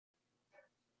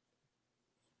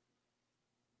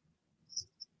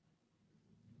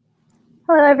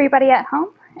Hello, everybody at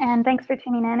home, and thanks for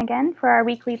tuning in again for our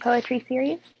weekly poetry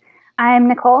series. I'm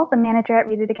Nicole, the manager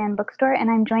at It Again Bookstore, and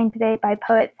I'm joined today by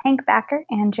poets Hank Backer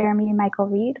and Jeremy Michael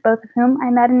Reed, both of whom I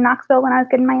met in Knoxville when I was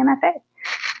getting my MFA.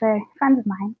 They're friends of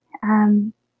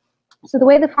mine. So the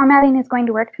way the formatting is going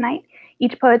to work tonight,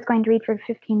 each poet's going to read for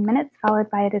 15 minutes, followed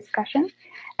by a discussion.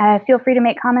 Feel free to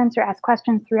make comments or ask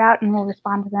questions throughout, and we'll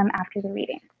respond to them after the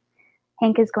readings.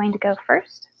 Hank is going to go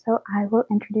first, so I will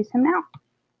introduce him now.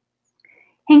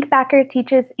 Hank Backer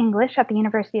teaches English at the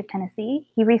University of Tennessee.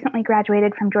 He recently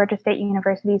graduated from Georgia State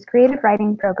University's creative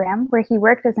writing program, where he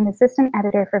worked as an assistant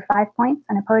editor for 5 Points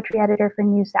and a poetry editor for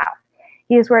New South.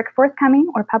 He has worked forthcoming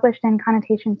or published in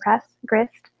Connotation Press,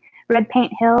 Grist, Red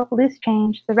Paint Hill, Loose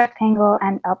Change, The Rectangle,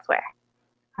 and elsewhere.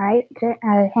 All right,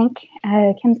 Hank,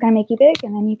 Kim's going to make you big,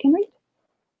 and then you can read.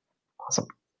 Awesome.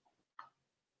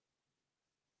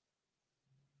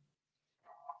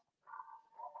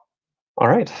 All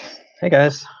right. Hey,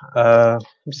 guys. I'm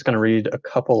just going to read a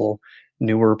couple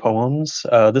newer poems.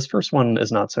 This first one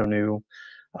is not so new.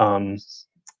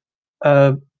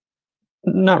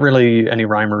 Not really any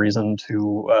rhyme or reason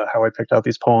to how I picked out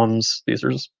these poems. These are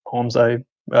just poems I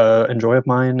enjoy of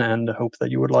mine and hope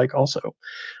that you would like also.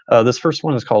 This first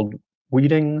one is called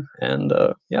Weeding, and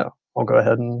yeah, I'll go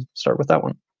ahead and start with that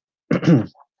one.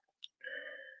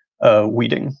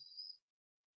 Weeding.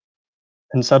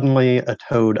 And suddenly a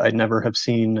toad I'd never have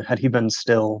seen had he been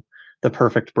still, the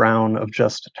perfect brown of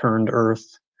just turned earth,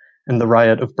 and the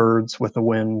riot of birds with the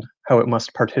wind, how it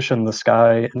must partition the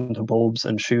sky into bulbs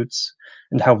and shoots,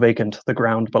 and how vacant the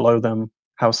ground below them,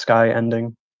 how sky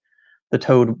ending. The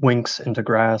toad winks into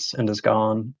grass and is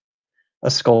gone. A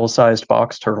skull-sized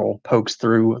box turtle pokes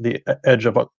through the edge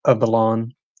of the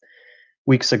lawn.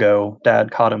 Weeks ago,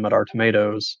 Dad caught him at our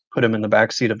tomatoes, put him in the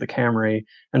back seat of the Camry,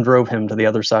 and drove him to the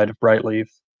other side of Brightleaf.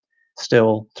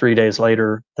 Still, 3 days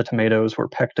later, the tomatoes were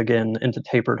pecked again into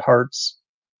tapered hearts.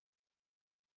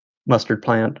 Mustard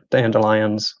plant,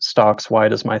 dandelions, stalks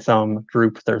wide as my thumb,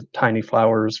 droop their tiny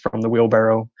flowers from the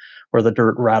wheelbarrow, where the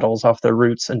dirt rattles off their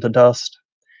roots into dust.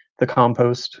 The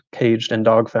compost, caged in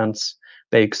dog fence,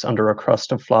 bakes under a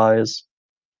crust of flies.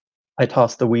 I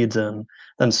toss the weeds in,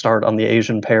 then start on the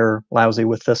Asian pear, lousy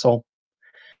with thistle.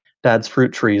 Dad's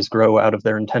fruit trees grow out of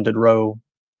their intended row,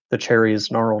 the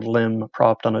cherry's gnarled limb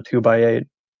propped on a 2x8.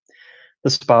 The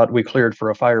spot we cleared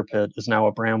for a fire pit is now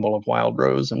a bramble of wild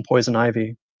rose and poison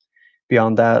ivy.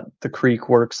 Beyond that, the creek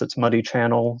works its muddy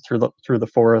channel through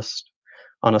the forest.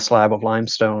 On a slab of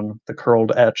limestone, the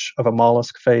curled etch of a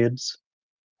mollusk fades.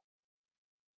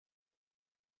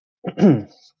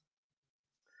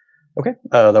 Okay,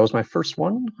 that was my first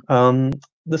one.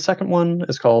 The second one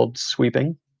is called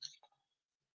Sweeping.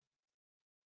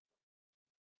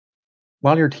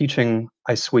 While you're teaching,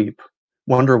 I sweep.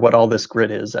 Wonder what all this grit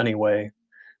is anyway.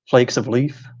 Flakes of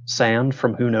leaf, sand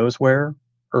from who knows where,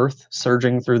 earth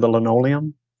surging through the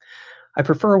linoleum. I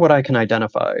prefer what I can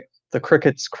identify. The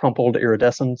cricket's crumpled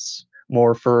iridescence,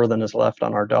 more fur than is left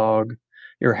on our dog,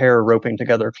 your hair roping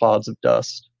together clods of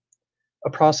dust. A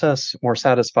process more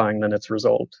satisfying than its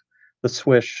result. The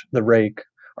swish, the rake,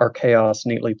 our chaos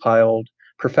neatly piled,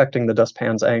 perfecting the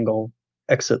dustpan's angle,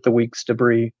 exit the week's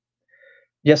debris.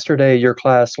 Yesterday, your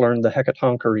class learned the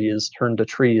hecatoncheires turned to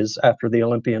trees after the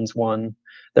Olympians won,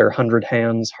 their 100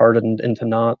 hands hardened into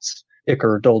knots,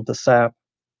 ichor dulled the sap.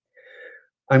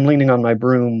 I'm leaning on my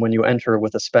broom when you enter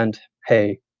with a spent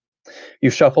hey. You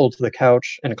shuffle to the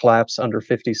couch and collapse under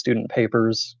 50 student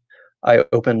papers. I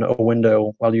open a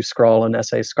window while you scrawl an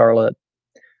essay scarlet.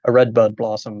 A redbud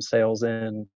blossom sails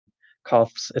in,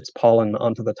 coughs its pollen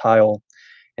onto the tile,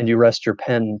 and you rest your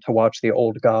pen to watch the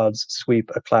old gods sweep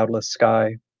a cloudless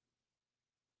sky.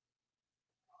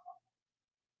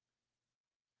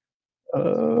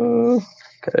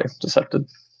 Okay, just have to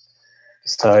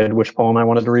decide which poem I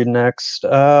wanted to read next.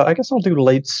 I guess I'll do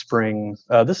Late Spring.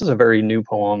 This is a very new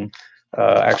poem,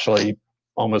 actually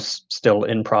almost still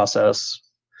in process.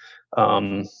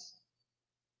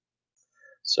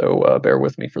 So bear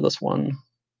with me for this one.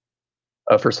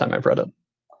 First time I've read it.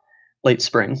 Late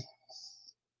Spring.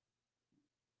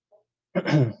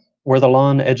 Where the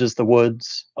lawn edges the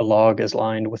woods, a log is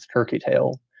lined with turkey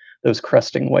tail, those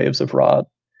cresting waves of rot,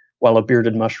 while a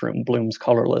bearded mushroom blooms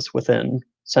colorless within,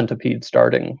 centipedes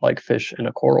darting like fish in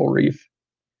a coral reef.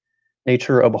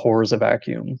 Nature abhors a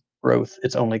vacuum, growth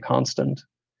its only constant.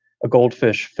 A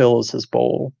goldfish fills his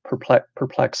bowl,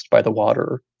 perplexed by the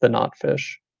water, the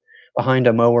knotfish. Behind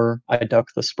a mower, I duck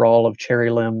the sprawl of cherry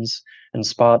limbs and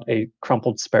spot a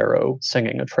crumpled sparrow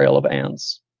singing a trail of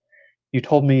ants. You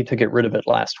told me to get rid of it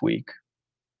last week.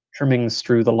 Trimmings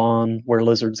strew the lawn where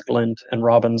lizards glint and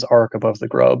robins arc above the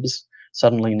grubs,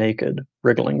 suddenly naked,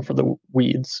 wriggling for the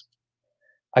weeds.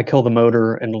 I kill the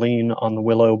motor and lean on the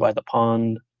willow by the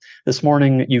pond. This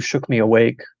morning you shook me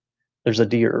awake. There's a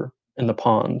deer in the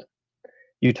pond.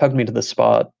 You tugged me to the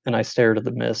spot, and I stared at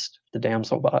the mist, the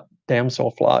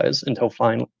damsel flies, until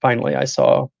finally I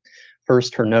saw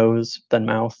first her nose, then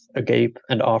mouth, agape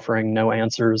and offering no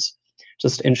answers,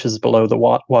 just inches below the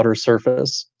water's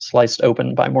surface, sliced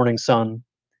open by morning sun,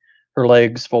 her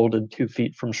legs folded 2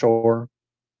 feet from shore.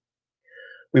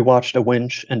 We watched a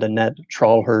winch and a net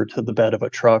trawl her to the bed of a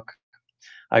truck.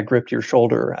 I gripped your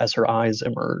shoulder as her eyes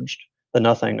emerged, the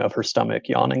nothing of her stomach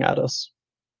yawning at us.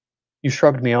 You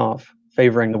shrugged me off,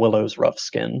 favoring the willow's rough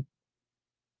skin.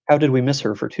 How did we miss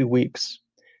her for 2 weeks?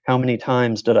 How many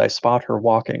times did I spot her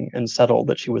walking and settle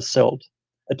that she was silt,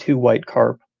 a too-white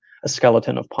carp, a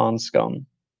skeleton of pond scum?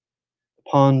 The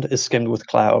pond is skimmed with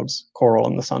clouds, coral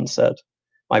in the sunset,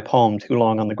 my palm too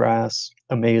long on the grass,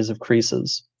 a maze of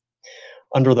creases.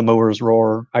 Under the mower's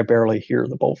roar, I barely hear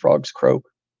the bullfrogs croak.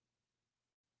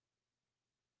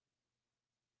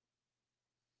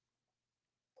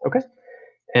 Okay,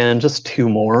 and just 2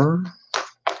 more.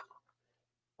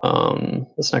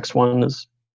 This next one is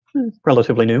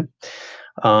relatively new.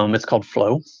 It's called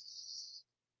Flow.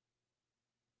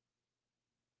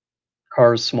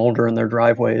 Cars smolder in their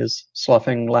driveways,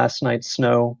 sloughing last night's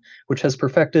snow, which has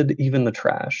perfected even the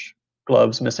trash.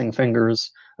 Gloves missing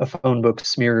fingers, a phone book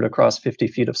smeared across 50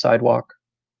 feet of sidewalk.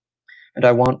 And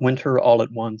I want winter all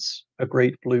at once, a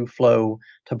great blue flow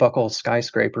to buckle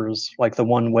skyscrapers like the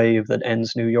one wave that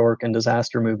ends New York in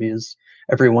disaster movies,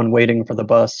 everyone waiting for the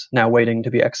bus, now waiting to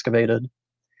be excavated.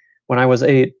 When I was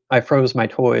 8, I froze my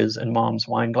toys in Mom's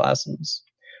wine glasses.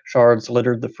 Shards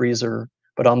littered the freezer,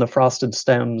 but on the frosted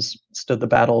stems stood the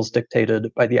battles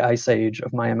dictated by the ice age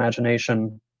of my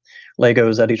imagination.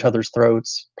 Legos at each other's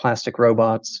throats, plastic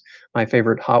robots, my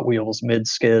favorite Hot Wheels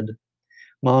mid-skid.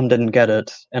 Mom didn't get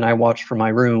it, and I watched from my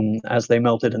room as they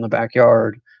melted in the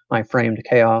backyard, my framed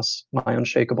chaos, my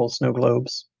unshakable snow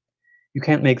globes. You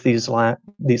can't make these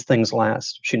things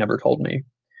last, she never told me.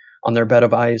 On their bed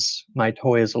of ice, my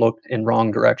toys looked in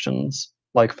wrong directions,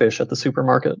 like fish at the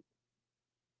supermarket.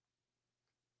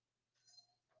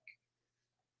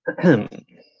 And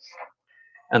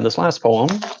this last poem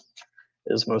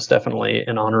is most definitely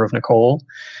in honor of Nicole.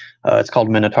 It's called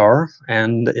Minotaur,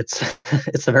 and it's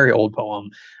it's a very old poem.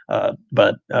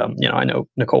 But I know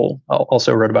Nicole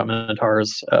also wrote about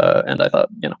Minotaurs, and I thought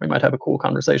we might have a cool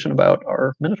conversation about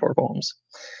our Minotaur poems.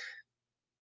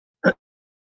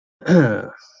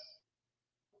 The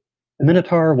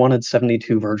Minotaur wanted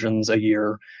 72 virgins a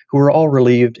year, who were all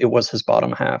relieved it was his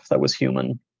bottom half that was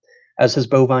human. As his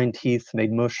bovine teeth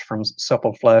made mush from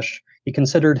supple flesh, he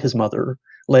considered his mother,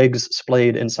 legs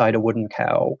splayed inside a wooden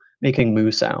cow, making moo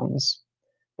sounds.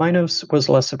 Minos was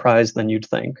less surprised than you'd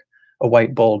think, a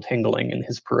white bull tingling in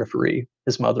his periphery,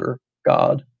 his mother,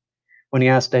 God. When he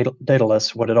asked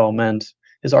Daedalus what it all meant,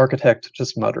 his architect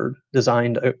just muttered,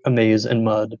 designed a maze in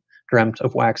mud, dreamt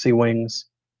of waxy wings.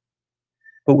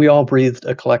 But we all breathed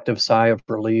a collective sigh of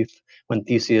relief when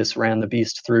Theseus ran the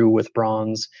beast through with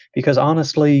bronze, because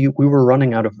honestly, we were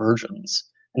running out of virgins,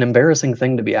 an embarrassing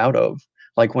thing to be out of,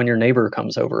 like when your neighbor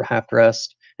comes over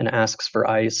half-dressed and asks for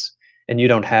ice, and you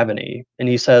don't have any, and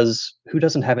he says, who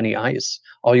doesn't have any ice?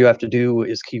 All you have to do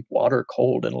is keep water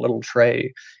cold in a little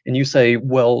tray. And you say,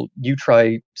 well, you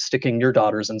try sticking your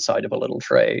daughters inside of a little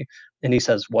tray. And he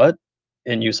says, what?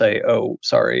 And you say, oh,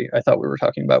 sorry, I thought we were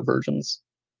talking about virgins.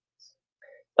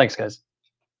 Thanks, guys.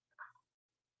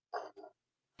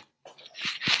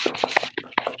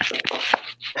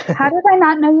 How did I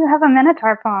not know you have a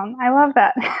Minotaur poem? I love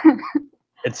that.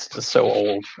 It's just so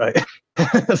old. I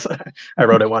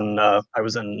wrote it when I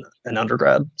was in an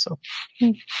undergrad. So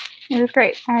it was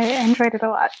great. I enjoyed it a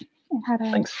lot. It had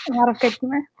a lot of good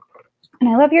humor. And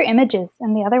I love your images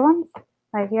and the other ones.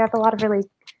 Like you have a lot of really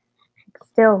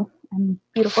still and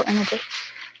beautiful images.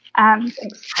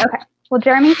 Okay. Well,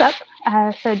 Jeremy's up.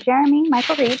 So Jeremy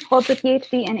Michael Reed holds a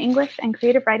Ph.D. in English and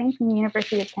Creative Writing from the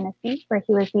University of Tennessee, where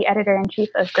he was the editor-in-chief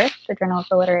of Grist, the Journal of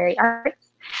the Literary Arts,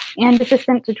 and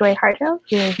assistant to Joy Harjo,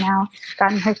 who has now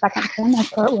gotten her second term as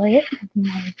poet laureate of the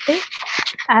United States.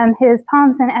 His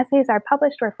poems and essays are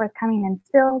published or forthcoming in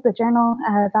Still, the Journal,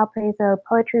 Valparaiso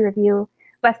Poetry Review,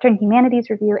 Western Humanities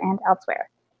Review, and elsewhere.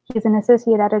 He's an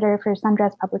associate editor for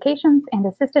Sundress Publications and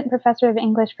assistant professor of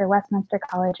English for Westminster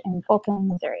College in Fulton,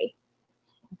 Missouri.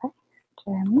 Okay,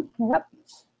 Jeremy, you're up.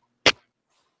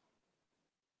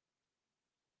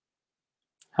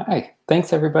 Hi,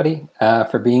 thanks everybody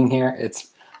for being here.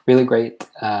 It's really great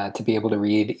to be able to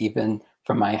read even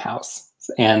from my house.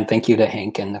 And thank you to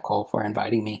Hank and Nicole for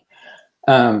inviting me.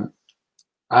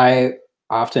 I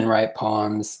often write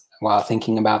poems while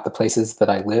thinking about the places that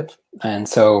I live. And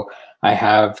so I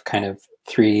have kind of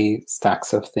 3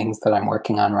 stacks of things that I'm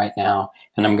working on right now,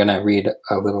 and I'm going to read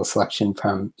a little selection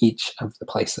from each of the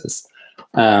places.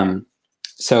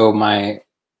 So my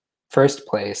first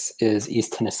place is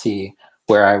East Tennessee,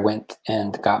 where I went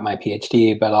and got my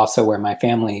PhD, but also where my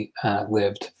family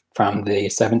lived from the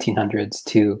 1700s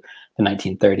to the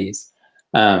 1930s.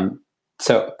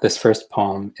 So this first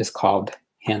poem is called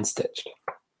Hand Stitched.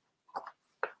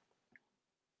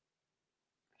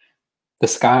 The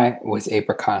sky was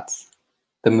apricots,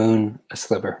 the moon a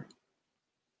sliver.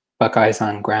 Buckeyes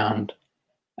on ground,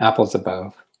 apples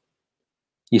above.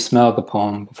 You smell the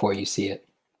poem before you see it.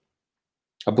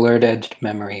 A blurred-edged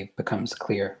memory becomes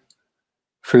clear.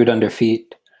 Fruit under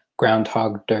feet,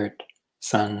 groundhog dirt,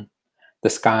 sun, the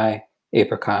sky,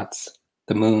 apricots,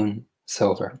 the moon,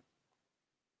 silver.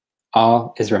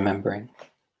 All is remembering.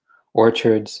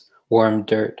 Orchards, warm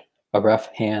dirt, a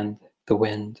rough hand, the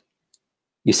wind.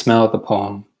 You smell the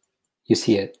poem, you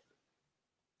see it.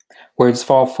 Words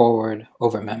fall forward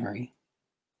over memory.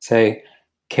 Say,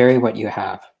 carry what you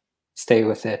have, stay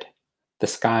with it. The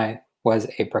sky was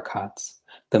apricots,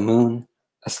 the moon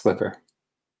a sliver.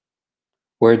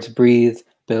 Words breathe,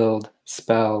 build,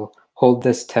 spell, hold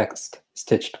this text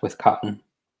stitched with cotton.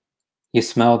 You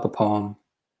smell the poem,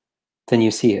 then you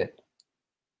see it.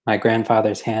 My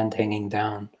grandfather's hand hanging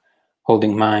down,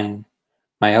 holding mine,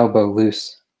 my elbow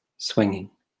loose, swinging.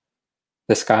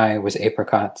 The sky was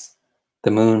apricots,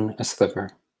 the moon a sliver.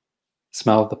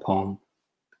 Smell the poem,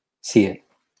 see it.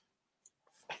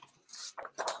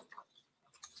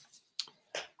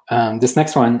 This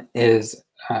next one is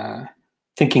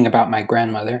thinking about my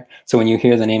grandmother. So when you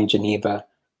hear the name Geneva,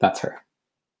 that's her.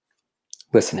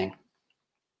 Listening.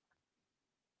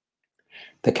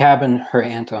 The cabin her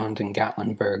aunt owned in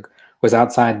Gatlinburg was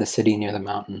outside the city near the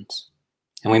mountains,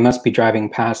 and we must be driving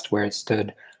past where it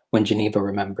stood when Geneva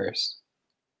remembers.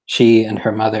 She and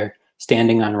her mother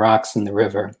standing on rocks in the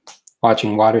river,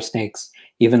 watching water snakes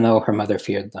even though her mother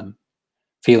feared them,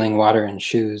 feeling water in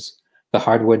shoes, the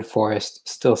hardwood forest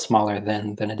still smaller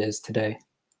then than it is today.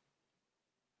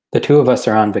 The 2 of us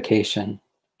are on vacation,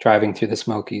 driving through the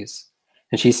Smokies,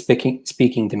 and she's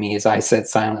speaking to me as I sit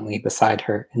silently beside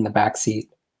her in the back seat.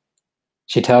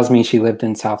 She tells me she lived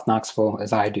in South Knoxville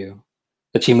as I do,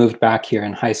 that she moved back here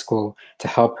in high school to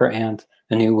help her aunt,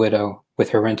 a new widow, with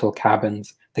her rental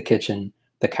cabins, the kitchen,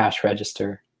 the cash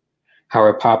register, how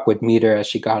her pop would meet her as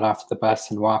she got off the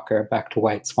bus and walk her back to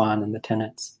White Swan and the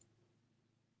tenants.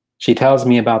 She tells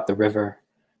me about the river,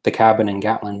 the cabin in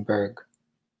Gatlinburg,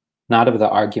 not of the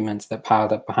arguments that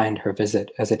piled up behind her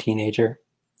visit as a teenager,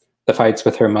 the fights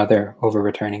with her mother over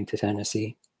returning to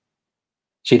Tennessee.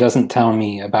 She doesn't tell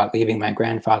me about leaving my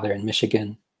grandfather in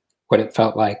Michigan, what it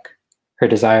felt like, her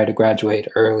desire to graduate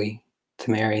early, to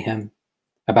marry him,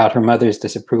 about her mother's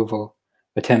disapproval,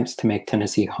 attempts to make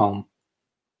Tennessee home.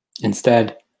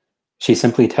 Instead, she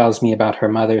simply tells me about her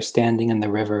mother standing in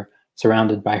the river,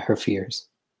 surrounded by her fears,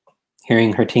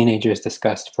 hearing her teenagers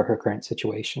discussed for her current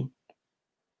situation.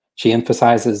 She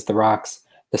emphasizes the rocks,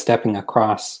 the stepping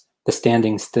across, the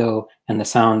standing still, and the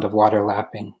sound of water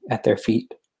lapping at their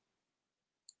feet.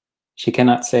 She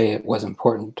cannot say it was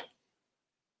important.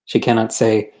 She cannot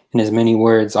say, in as many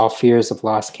words, all fears of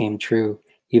loss came true,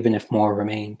 even if more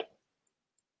remained.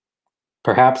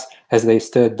 Perhaps as they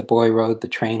stood, the boy rode the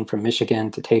train from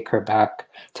Michigan to take her back,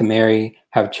 to marry,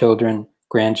 have children,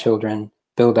 grandchildren,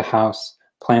 build a house,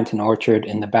 plant an orchard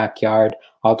in the backyard,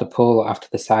 all to pull off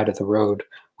to the side of the road,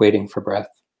 waiting for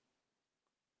breath.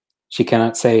 She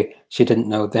cannot say she didn't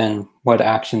know then what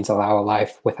actions allow a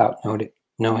life without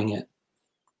knowing it.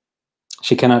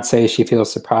 She cannot say she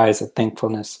feels surprise at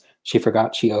thankfulness she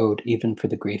forgot she owed even for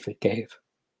the grief it gave.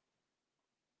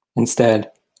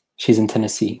 Instead, she's in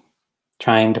Tennessee,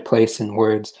 trying to place in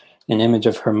words an image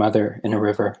of her mother in a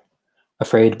river,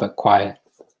 afraid but quiet,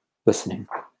 listening.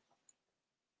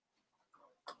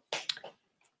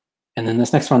 And then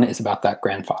this next one is about that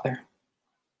grandfather.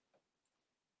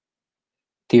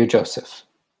 Dear Joseph,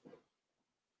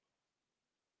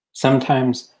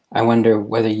 sometimes I wonder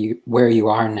where you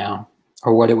are now,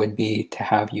 or what it would be to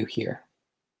have you here.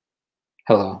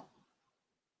 Hello.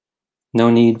 No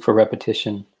need for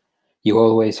repetition. You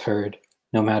always heard,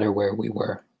 no matter where we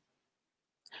were.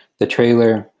 The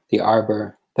trailer, the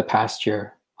arbor, the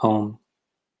pasture, home.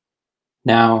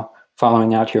 Now,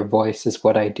 following out your voice is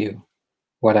what I do,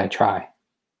 what I try.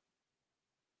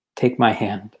 Take my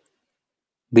hand.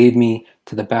 Lead me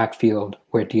to the backfield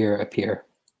where deer appear.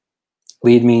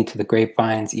 Lead me to the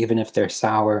grapevines, even if they're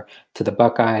sour, to the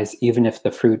buckeyes, even if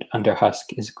the fruit under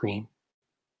husk is green.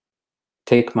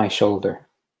 Take my shoulder.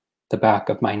 the back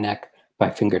of my neck by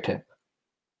fingertip.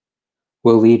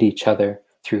 We'll lead each other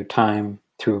through time,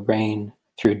 through rain,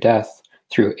 through death,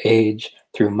 through age,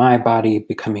 through my body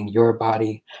becoming your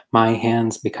body, my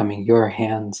hands becoming your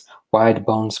hands, wide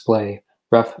bone splay,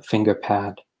 rough finger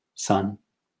pad, sun.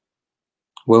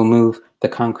 We'll move the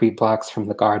concrete blocks from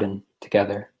the garden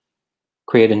together,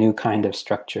 create a new kind of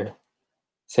structure,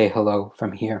 say hello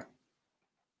from here.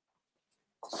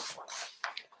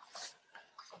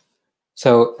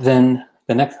 So then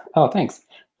the next, oh, thanks.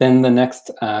 Then the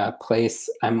next place,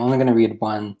 I'm only gonna read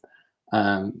one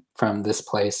from this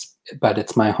place, but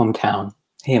it's my hometown.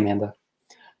 Hey, Amanda,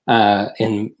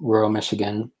 in rural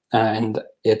Michigan. And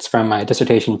it's from my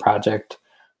dissertation project,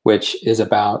 which is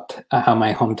about how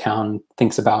my hometown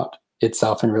thinks about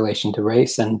itself in relation to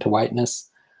race and to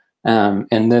whiteness.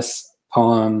 And this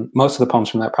poem, most of the poems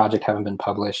from that project haven't been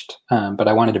published, but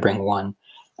I wanted to bring one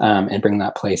and bring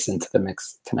that place into the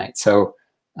mix tonight. So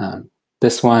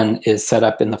this one is set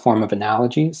up in the form of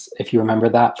analogies, if you remember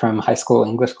that from high school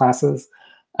English classes.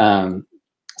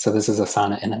 So this is a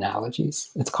sonnet in analogies.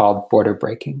 It's called Border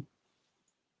Breaking.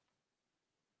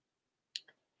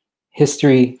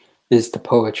 History is to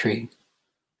poetry,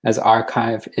 as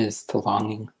archive is to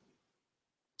longing.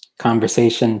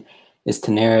 Conversation is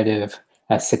to narrative,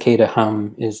 as cicada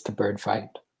hum is to bird fight.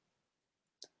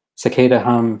 Cicada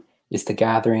hum is to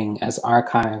gathering, as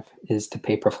archive is to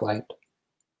paper flight.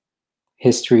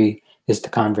 History is to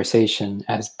conversation,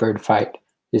 as bird fight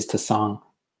is to song.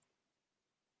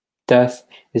 Death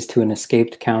is to an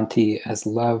escaped county, as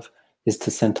love is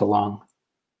to sent along.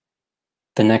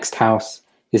 The next house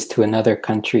is to another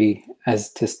country, as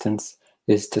distance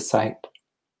is to sight.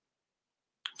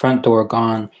 Front door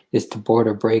gone is to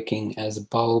border breaking, as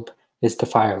bulb is to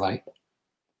firelight.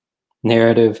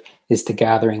 Narrative is to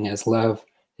gathering, as love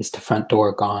is to front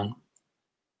door gone.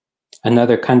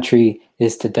 Another country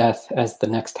is to death, as the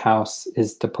next house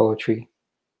is to poetry.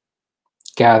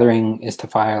 Gathering is to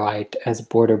firelight, as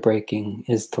border breaking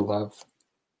is to love.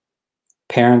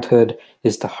 Parenthood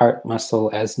is to heart muscle,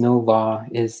 as no law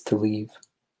is to leave.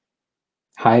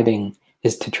 Hiding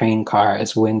is to train car,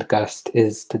 as wind gust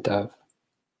is to dove.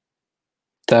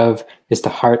 Dove is to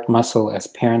heart muscle, as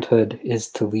parenthood is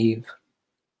to leave.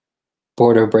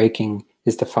 Border breaking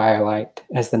is to firelight,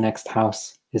 as the next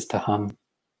house is to hum.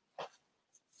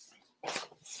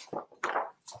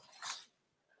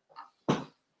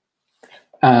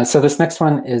 So this next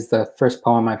one is the first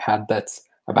poem I've had that's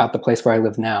about the place where I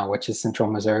live now, which is Central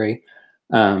Missouri.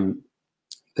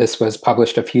 This was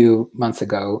published a few months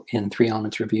ago in 3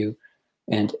 Elements Review,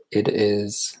 and it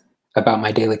is about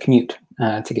my daily commute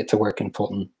to get to work in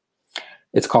Fulton.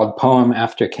 It's called Poem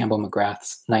After Campbell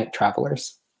McGrath's Night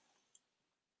Travelers.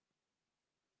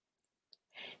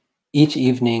 Each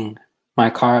evening, my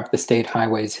car up the state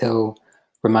highway's hill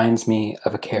reminds me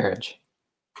of a carriage,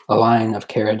 a line of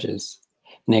carriages,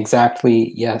 and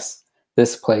exactly, yes,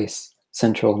 this place,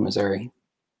 Central Missouri,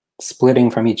 splitting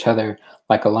from each other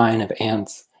like a line of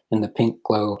ants in the pink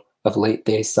glow of late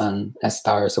day sun as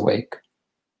stars awake.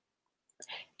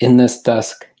 In this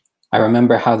dusk, I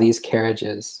remember how these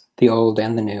carriages, the old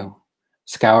and the new,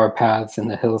 scour paths in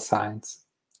the hillsides,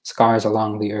 scars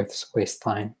along the earth's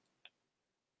waistline.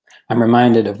 I'm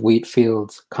reminded of wheat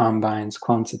fields, combines,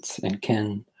 quonsets, and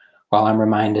kin, while I'm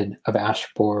reminded of ash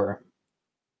borer.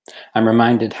 I'm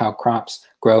reminded how crops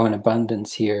grow in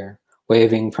abundance here,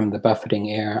 waving from the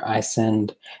buffeting air I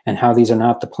send, and how these are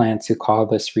not the plants who call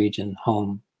this region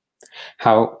home.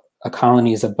 How a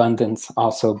colony's abundance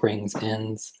also brings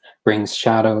ends, brings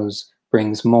shadows,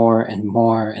 brings more,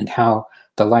 and how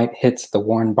the light hits the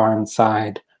worn barn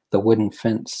side, the wooden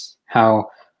fence, how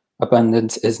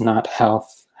abundance is not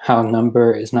health, how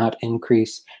number is not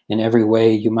increase in every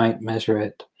way you might measure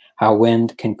it, how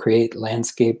wind can create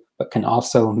landscape but can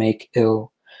also make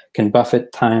ill, can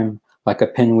buffet time like a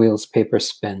pinwheel's paper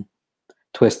spin,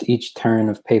 twist each turn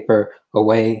of paper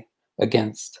away,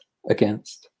 against,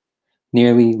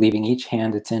 nearly leaving each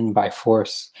hand it's in by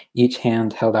force, each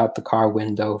hand held out the car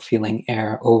window, feeling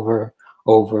air over,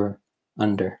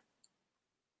 under.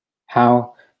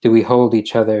 How do we hold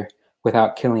each other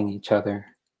without killing each other?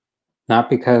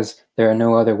 Not because there are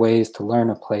no other ways to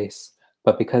learn a place,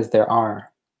 but because there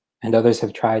are, and others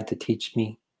have tried to teach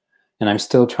me, and I'm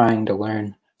still trying to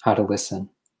learn how to listen.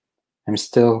 I'm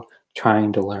still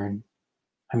trying to learn.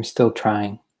 I'm still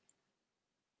trying.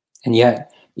 And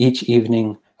yet, each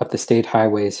evening up the state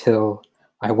highway's hill,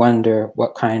 I wonder,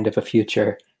 what kind of a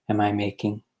future am I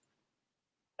making?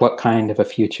 What kind of a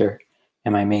future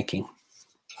am I making?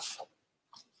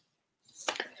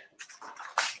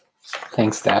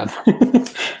 Thanks, Dad.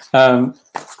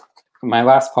 my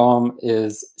last poem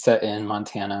is set in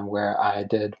Montana, where I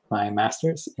did my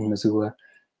master's in Missoula.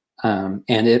 And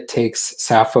it takes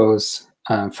Sappho's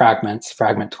fragments,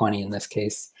 fragment 20 in this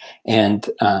case, and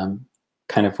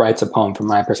kind of writes a poem from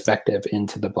my perspective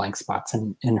into the blank spots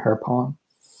in her poem.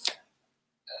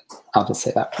 I'll just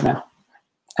say that for now.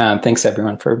 Thanks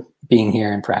everyone for being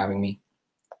here and for having me.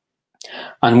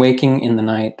 On waking in the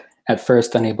night, at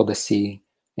first unable to see,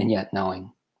 and yet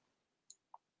knowing.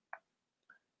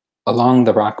 Along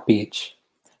the rock beach,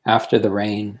 after the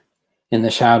rain, in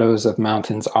the shadows of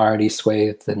mountains already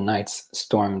swathed in night's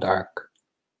storm dark,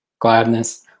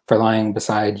 gladness for lying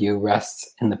beside you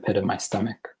rests in the pit of my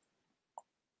stomach.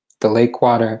 The lake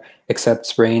water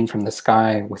accepts rain from the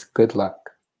sky with good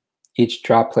luck, each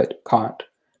droplet caught,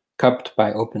 cupped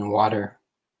by open water,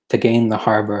 to gain the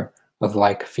harbor of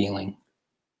like feeling.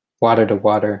 Water to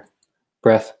water,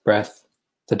 breath, breath,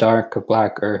 the dark of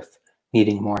black earth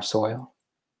needing more soil.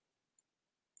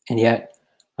 And yet,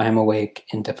 I am awake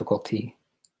in difficulty,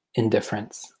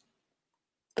 indifference.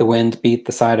 The wind beat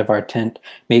the side of our tent,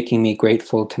 making me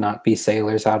grateful to not be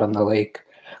sailors out on the lake,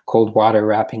 cold water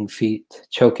wrapping feet,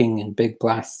 choking in big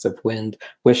blasts of wind,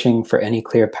 wishing for any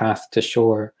clear path to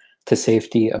shore, to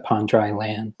safety upon dry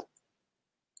land.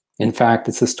 In fact,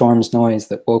 it's the storm's noise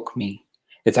that woke me,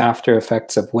 its after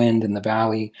effects of wind in the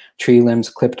valley, tree limbs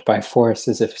clipped by force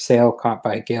as if sail caught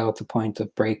by gale to point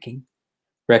of breaking,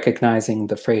 recognizing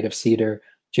the freight of cedar,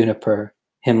 juniper,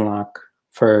 hemlock,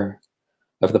 fir,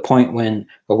 of the point when,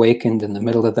 awakened in the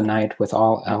middle of the night with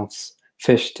all else,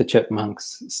 fish to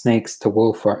chipmunks, snakes to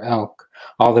wolf or elk,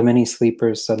 all the many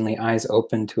sleepers suddenly eyes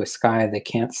open to a sky they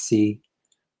can't see,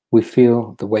 we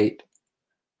feel the weight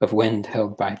of wind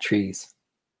held by trees.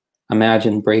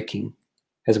 Imagine breaking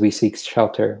as we seek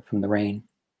shelter from the rain.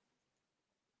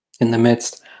 In the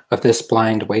midst of this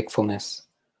blind wakefulness,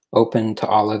 open to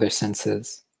all other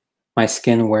senses, my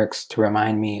skin works to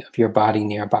remind me of your body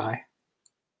nearby.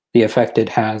 The effect it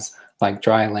has, like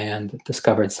dry land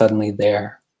discovered suddenly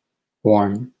there,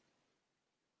 warm.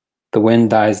 The wind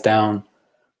dies down,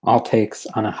 all takes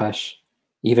on a hush,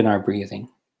 even our breathing.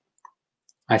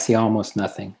 I see almost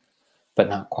nothing, but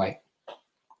not quite.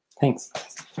 Thanks.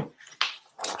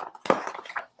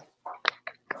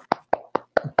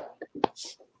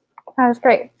 That was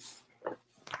great.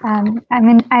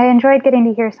 I enjoyed getting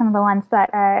to hear some of the ones that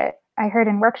I heard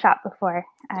in workshop before.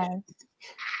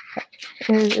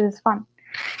 It was fun.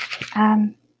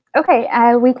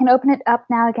 Okay, we can open it up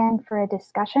now again for a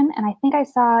discussion. And I think I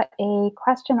saw a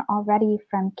question already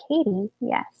from Katie.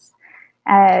 Yes.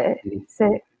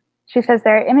 So she says,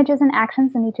 there are images and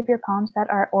actions in each of your poems that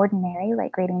are ordinary,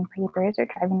 like grading papers or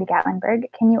driving to Gatlinburg.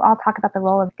 Can you all talk about the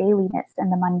role of dailiness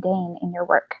and the mundane in your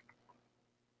work?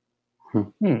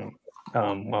 Well,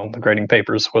 the grading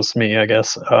papers was me, I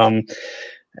guess.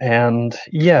 And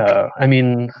yeah, I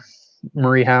mean,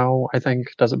 Marie Howe, I think,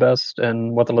 does it best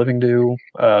in What the Living Do.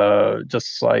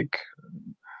 Just like,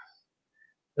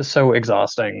 it's so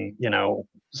exhausting, you know,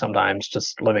 sometimes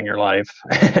just living your life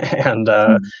and,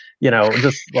 you know,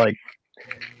 just like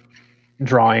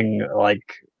drawing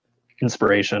like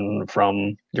inspiration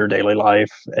from your daily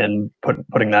life and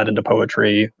putting that into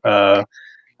poetry,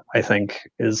 I think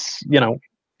is, you know,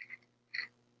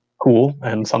 cool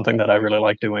and something that I really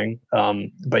like doing.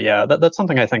 But yeah, that's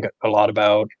something I think a lot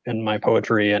about in my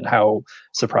poetry, and how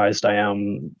surprised I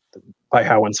am by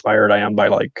how inspired I am by,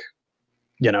 like,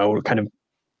 you know, kind of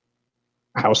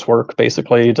housework,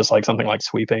 basically, just like something like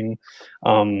sweeping.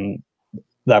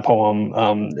 That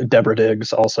poem, Deborah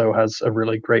Diggs also has a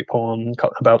really great poem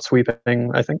about sweeping.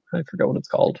 I think, I forget what it's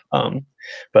called.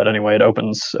 But anyway, it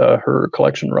opens her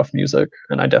collection, Rough Music,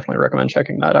 and I definitely recommend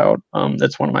checking that out.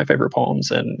 It's one of my favorite poems,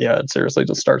 and yeah, it seriously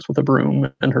just starts with a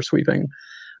broom and her sweeping.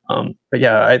 But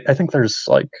yeah, I think there's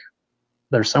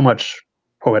so much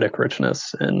poetic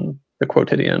richness in the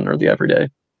quotidian or the everyday.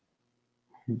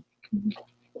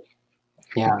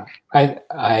 Yeah,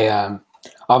 I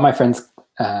all my friends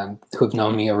who have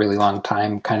known me a really long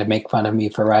time kind of make fun of me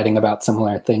for writing about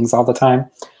similar things all the time.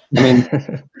 I mean,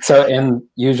 and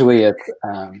usually it's,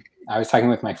 I was talking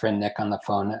with my friend Nick on the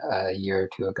phone a year or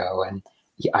two ago, and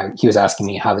he was asking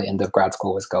me how the end of grad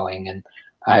school was going, and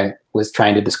I was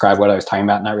trying to describe what I was talking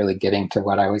about, not really getting to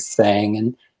what I was saying,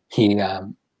 and he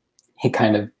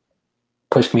kind of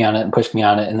pushed me on it,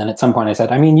 and then at some point I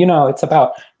said, I mean, you know, it's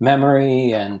about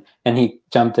memory, and he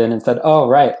jumped in and said, oh,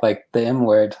 right, like the M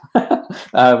word,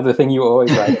 the thing you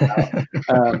always write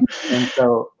about. And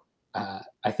so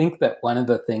I think that one of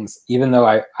the things, even though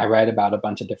I write about a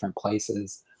bunch of different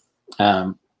places,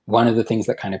 one of the things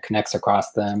that kind of connects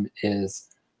across them is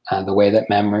the way that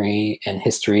memory and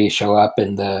history show up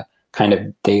in the kind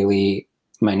of daily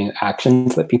minute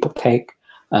actions that people take,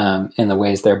 and the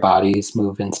ways their bodies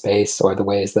move in space, or the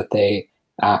ways that they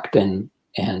act and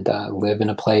live in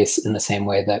a place in the same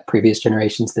way that previous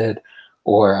generations did,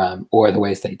 or the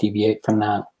ways they deviate from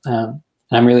that. And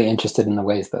I'm really interested in the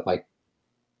ways that, like,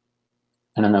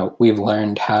 I don't know, we've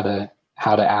learned how to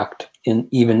act in,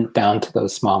 even down to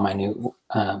those small, minute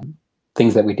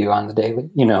things that we do on the daily,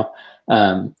 you know,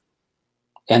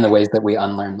 and the ways that we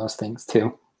unlearn those things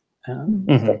too.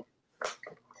 I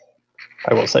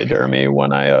will say, Jeremy,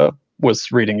 when I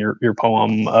was reading your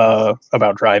poem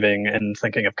about driving and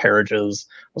thinking of carriages,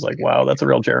 I was like, wow, that's a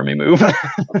real Jeremy move.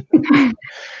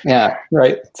 Yeah,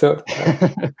 right. So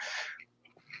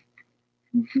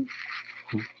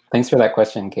thanks for that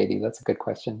question, Katie. That's a good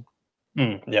question.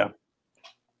 Yeah.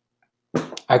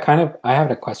 I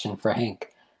have a question for Hank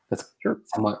that's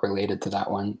somewhat related to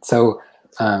that one. So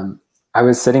I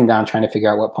was sitting down trying to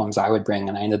figure out what poems I would bring,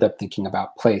 and I ended up thinking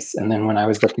about place. And then when I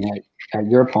was looking at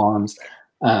your poems,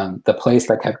 the place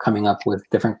that kept coming up with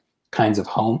different kinds of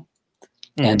home.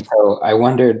 And so I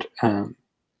wondered,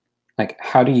 like,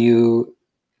 how would you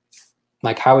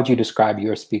describe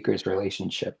your speaker's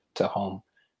relationship to home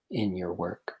in your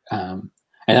work?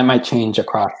 And that might change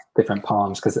across different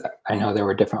poems, because I know there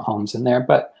were different homes in there,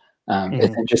 but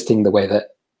it's interesting the way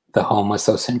that the home was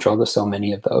so central to so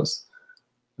many of those.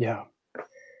 Yeah.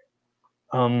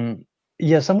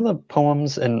 Yeah, some of the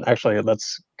poems, and actually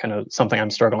that's kind of something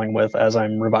I'm struggling with as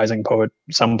I'm revising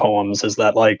some poems, is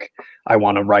that, like, I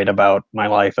want to write about my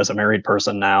life as a married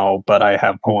person now, but I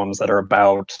have poems that are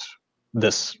about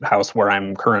this house where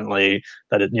I'm currently,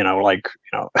 that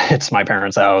it's my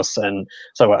parents' house, and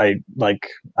so I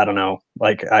don't know,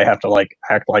 like, I have to like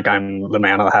act like I'm the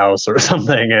man of the house or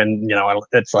something, and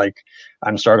it's like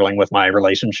I'm struggling with my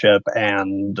relationship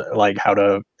and like how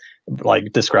to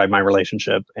like describe my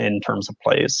relationship in terms of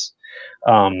place.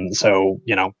 So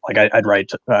like I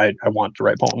want to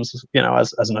write poems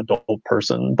as an adult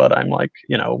person, but I'm like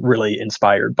really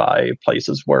inspired by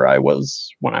places where I was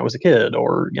when I was a kid,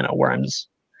 or where I'm just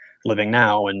living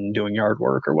now and doing yard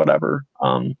work or whatever.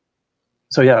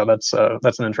 So yeah, that's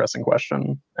an interesting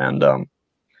question. And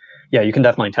yeah, you can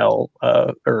definitely tell,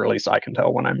 or at least I can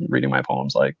tell when I'm reading my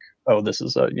poems, like, oh, this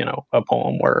is a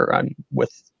poem where I'm with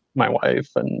my wife,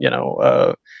 and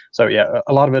so yeah,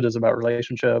 a lot of it is about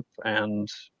relationship, and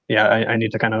yeah, I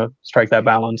need to kind of strike that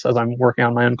balance as I'm working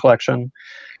on my own collection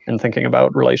and thinking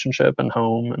about relationship and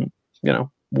home, and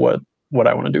what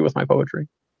I want to do with my poetry.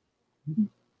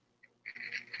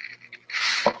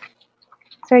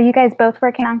 So are you guys both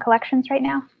working on collections right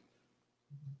now?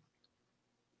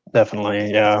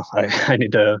 Definitely, yeah. I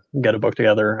need to get a book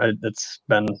together. It's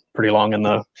been pretty long in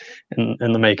the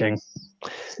making.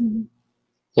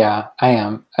 Yeah, I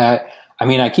am. I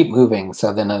mean, I keep moving,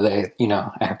 so then I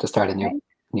have to start a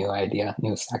new idea,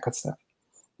 new stack of stuff.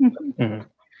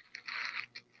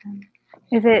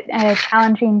 Is it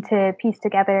challenging to piece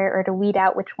together or to weed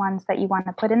out which ones that you want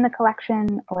to put in the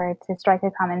collection, or to strike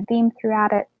a common theme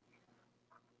throughout it?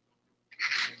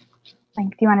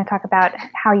 Like, do you want to talk about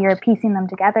how you're piecing them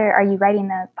together? Are you writing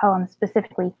the poems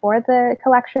specifically for the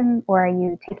collection, or are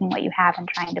you taking what you have and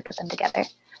trying to put them together?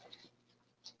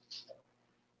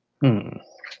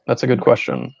 That's a good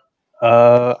question.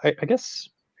 I guess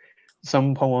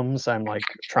some poems I'm like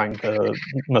trying to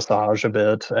massage a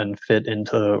bit and fit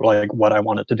into like what I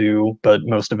want it to do, but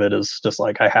most of it is just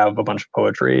like I have a bunch of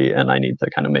poetry and I need to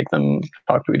kind of make them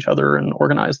talk to each other and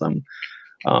organize them.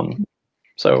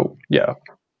 So yeah.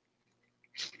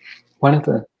 One of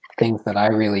the things that I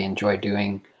really enjoy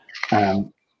doing,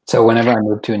 so whenever I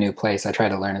move to a new place, I try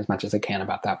to learn as much as I can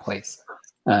about that place.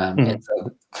 And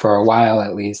so for a while,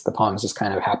 at least, the poems just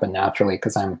kind of happen naturally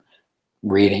because I'm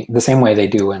reading the same way they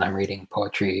do when I'm reading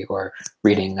poetry or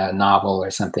reading a novel or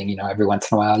something. Every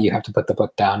once in a while, you have to put the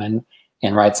book down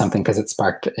and write something because it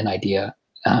sparked an idea.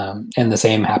 And the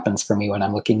same happens for me when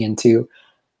I'm looking into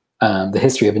the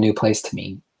history of a new place to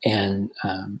me. And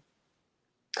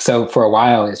so for a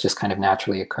while, it's just kind of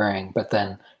naturally occurring. But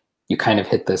then you kind of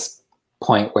hit this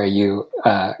point where you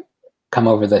come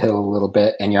over the hill a little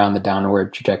bit and you're on the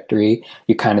downward trajectory.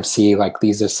 You kind of see like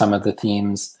these are some of the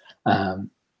themes. And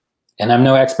I'm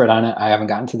no expert on it. I haven't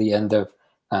gotten to the end of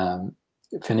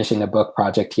finishing a book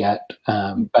project yet,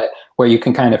 but where you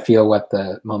can kind of feel what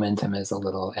the momentum is a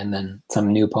little, and then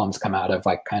some new poems come out of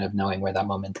like kind of knowing where that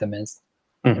momentum is.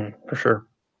 For sure.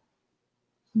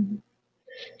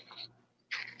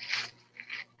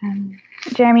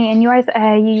 Jeremy, in yours,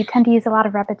 you tend to use a lot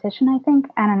of repetition, I think,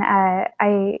 and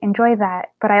I enjoy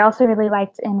that. But I also really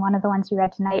liked in one of the ones you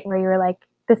read tonight where you were like,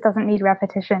 this doesn't need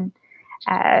repetition.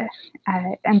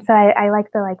 And so I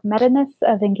like the like meta-ness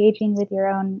of engaging with your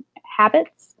own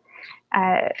habits.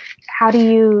 How do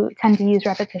you tend to use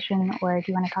repetition, or do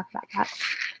you want to talk about that?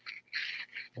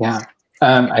 Yeah,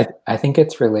 I think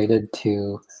it's related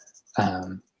to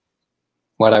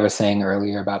what I was saying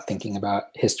earlier about thinking about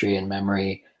history and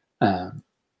memory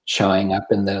showing up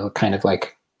in the kind of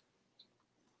like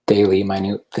daily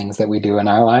minute things that we do in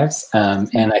our lives.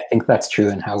 And I think that's true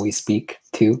in how we speak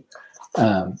too.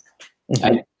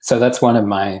 So that's one of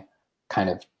my kind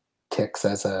of tics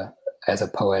as a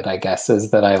poet, I guess,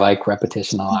 is that I like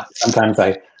repetition a lot. Sometimes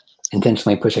I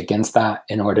intentionally push against that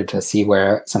in order to see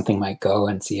where something might go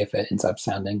and see if it ends up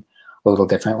sounding a little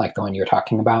different, like the one you're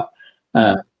talking about.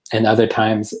 And other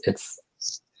times it's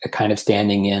a kind of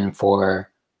standing in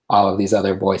for all of these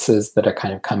other voices that are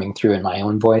kind of coming through in my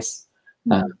own voice.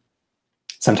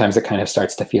 Sometimes it kind of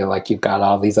starts to feel like you've got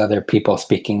all these other people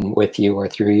speaking with you or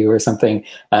through you or something,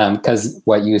 because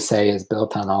what you say is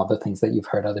built on all the things that you've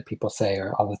heard other people say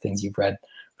or all the things you've read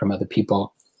from other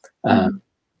people. And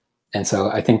so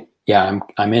I think, yeah,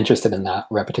 I'm interested in that.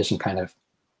 Repetition kind of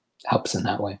helps in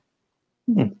that way.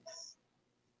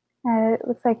 It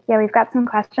looks like, yeah, we've got some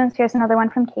questions. Here's another one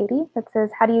from Katie that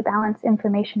says, how do you balance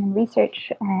information and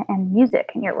research and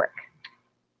music in your work?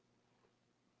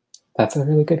 That's a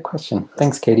really good question.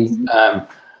 Thanks, Katie.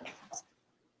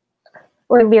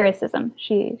 Or lyricism,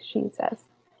 she says.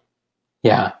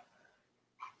 Yeah.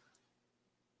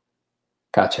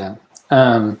 Gotcha.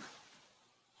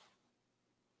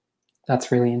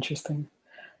 That's really interesting.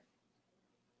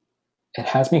 It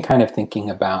has me kind of thinking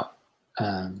about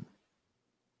the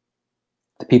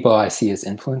people I see as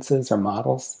influences or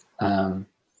models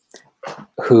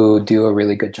who do a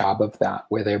really good job of that,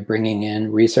 where they're bringing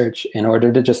in research in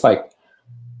order to just like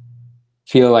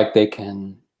feel like they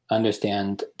can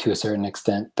understand to a certain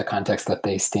extent the context that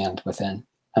they stand within.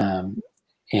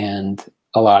 And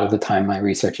a lot of the time my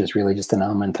research is really just an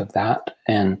element of that.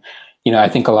 And, you know, I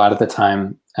think a lot of the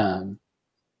time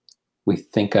we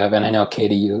think of, and I know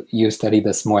Katie, you study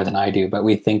this more than I do, but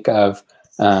we think of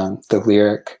the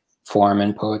lyric form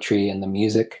in poetry and the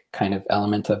music kind of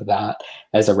element of that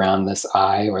as around this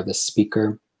I or the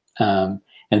speaker.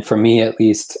 And for me, at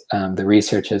least, the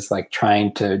research is like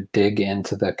trying to dig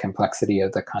into the complexity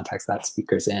of the context that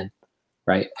speaker's in,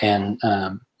 right? And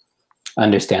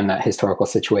understand that historical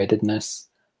situatedness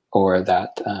or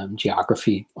that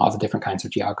geography, all the different kinds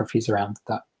of geographies around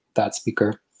that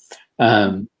speaker.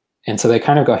 And so they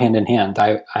kind of go hand in hand.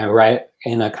 I write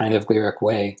in a kind of lyric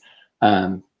way,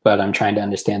 but I'm trying to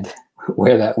understand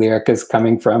where that lyric is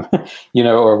coming from, you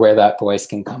know, or where that voice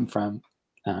can come from.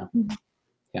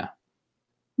 Yeah.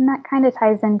 And that kind of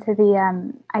ties into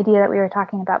the idea that we were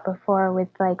talking about before with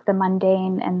like the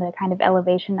mundane and the kind of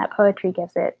elevation that poetry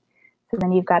gives it. So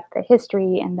then you've got the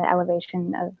history and the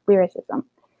elevation of lyricism.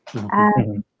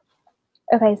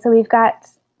 Okay, so we've got,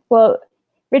 well,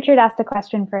 Richard asked a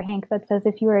question for Hank that says,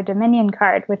 if you were a Dominion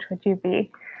card, which would you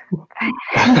be?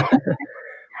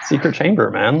 Secret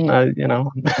chamber, man. You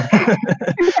know.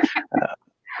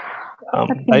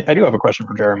 I do have a question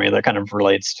for Jeremy that kind of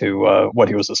relates to what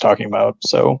he was just talking about.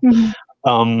 So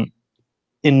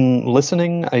in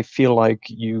listening, I feel like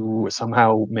you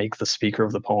somehow make the speaker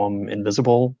of the poem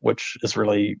invisible, which is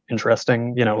really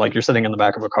interesting. You know, like you're sitting in the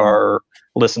back of a car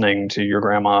listening to your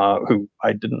grandma, who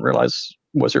I didn't realize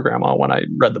was your grandma when I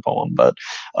read the poem. But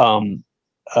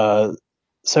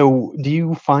so do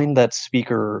you find that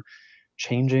speaker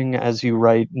changing as you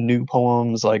write new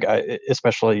poems, like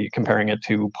especially comparing it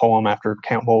to Poem After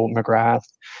Campbell McGrath?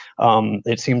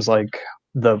 It seems like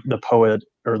the poet,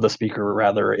 or the speaker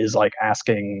rather, is like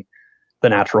asking the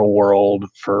natural world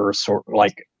for sort of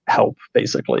like help,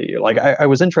 basically. Like I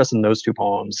was interested in those two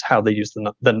poems, how they used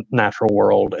the natural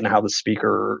world and how the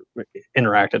speaker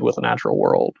interacted with the natural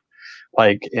world.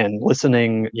 Like in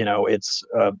listening, you know, it's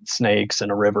snakes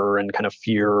and a river and kind of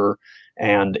fear.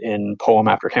 And in Poem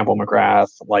After Campbell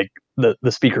McGrath, like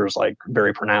the speaker's like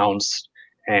very pronounced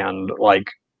and like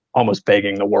almost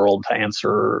begging the world to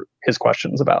answer his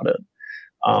questions about it.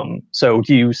 So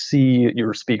do you see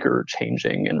your speaker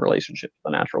changing in relationship to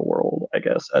the natural world, I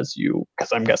guess, as you,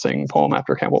 because I'm guessing Poem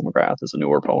After Campbell McGrath is a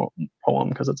newer poem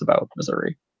because it's about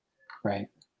Missouri. Right.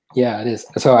 Yeah, it is.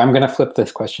 So I'm going to flip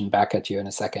this question back at you in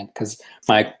a second, because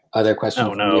my other question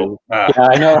for you, yeah,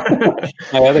 I know.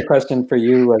 My other question for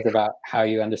you was about how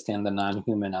you understand the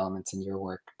non-human elements in your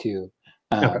work too.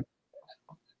 Okay.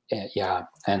 Yeah,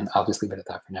 and I'll just leave it at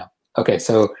that for now. Okay,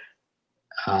 so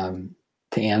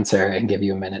to answer and give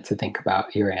you a minute to think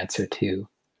about your answer to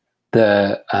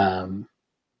the,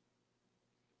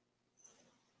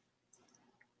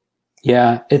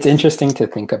 yeah, it's interesting to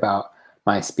think about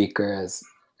my speaker as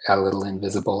a little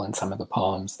invisible in some of the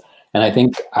poems. And I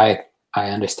think I I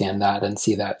understand that and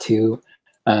see that too.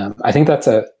 I think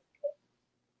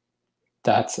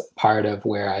that's part of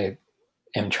where I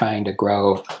am trying to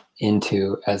grow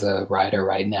into as a writer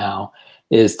right now,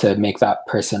 is to make that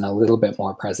person a little bit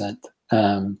more present.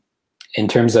 In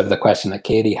terms of the question that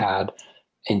Katie had,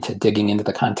 into digging into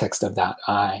the context of that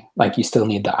I, like, you still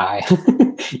need the I.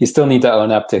 You still need to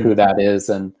own up to who that is,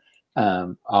 and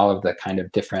all of the kind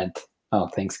of different, oh,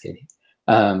 thanks, Katie.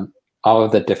 All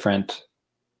of the different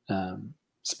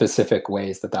specific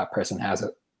ways that that person has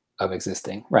of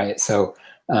existing, right? So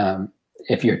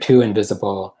if you're too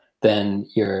invisible, then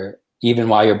you're, even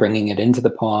while you're bringing it into the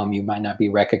poem, you might not be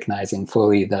recognizing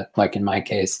fully that, like in my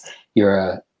case,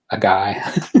 you're a guy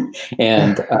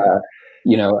and,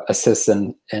 you know, a cis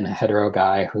and a hetero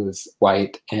guy who's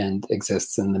white and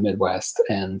exists in the Midwest,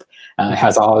 and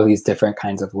has all of these different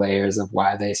kinds of layers of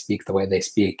why they speak the way they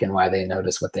speak and why they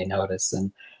notice what they notice.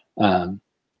 And,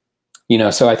 you know,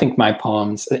 so I think my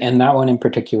poems, and that one in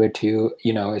particular too,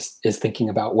 you know, is thinking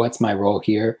about what's my role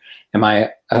here? Am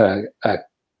I a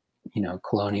you know,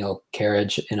 colonial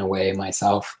carriage in a way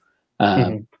myself?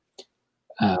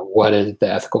 What are the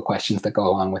ethical questions that go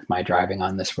along with my driving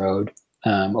on this road,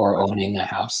 or owning a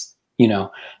house, you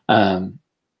know,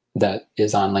 that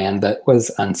is on land that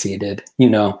was unceded? You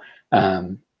know,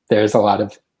 there's a lot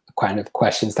of kind of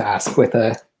questions to ask with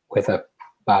a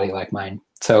body like mine.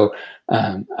 So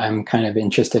I'm kind of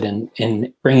interested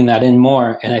in bringing that in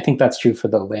more. And I think that's true for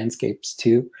the landscapes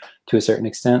too, to a certain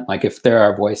extent. Like, if there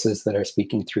are voices that are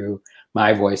speaking through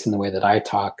my voice in the way that I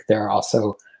talk, there are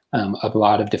also a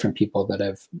lot of different people that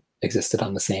have existed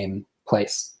on the same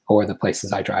place, or the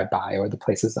places I drive by, or the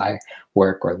places I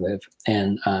work or live.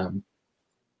 And,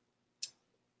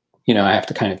 you know, I have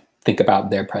to kind of think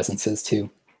about their presences too.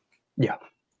 Yeah.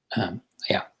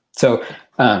 Yeah. So,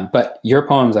 but your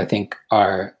poems, I think,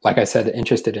 are, like I said,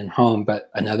 interested in home, but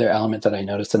another element that I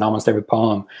noticed in almost every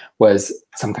poem was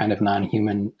some kind of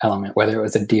non-human element, whether it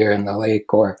was a deer in the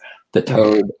lake or the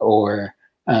toad, or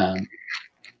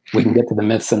we can get to the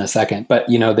myths in a second, but,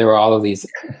 you know, there were all of these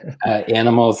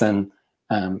animals and,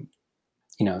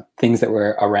 you know, things that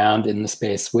were around in the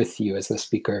space with you as the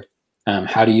speaker.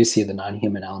 How do you see the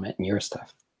non-human element in your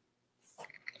stuff?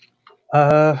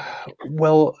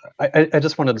 Well, I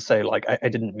just wanted to say, like, I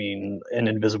didn't mean an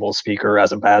invisible speaker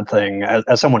as a bad thing.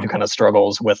 As someone who kind of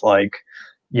struggles with, like,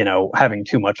 you know, having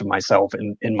too much of myself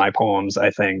in my poems,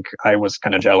 I think I was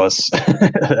kind of jealous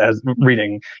as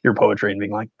reading your poetry and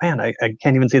being like, man, I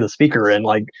can't even see the speaker in,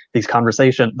 like, these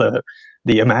conversation,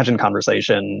 the imagined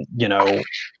conversation, you know,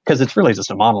 because it's really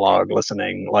just a monologue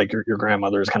listening, like your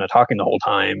grandmother is kind of talking the whole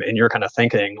time and you're kind of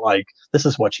thinking, like, this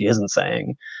is what she isn't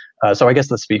saying. So I guess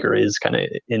the speaker is kind of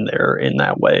in there in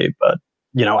that way, but,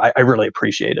 you know, I really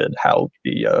appreciated how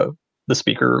the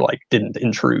speaker, like, didn't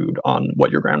intrude on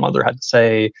what your grandmother had to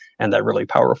say, and that really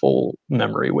powerful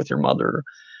memory with your mother.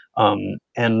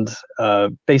 And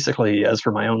basically, as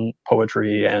for my own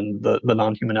poetry and the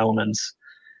non-human elements,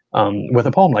 with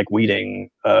a poem like Weeding,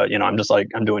 you know, I'm just like,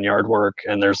 I'm doing yard work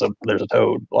and there's a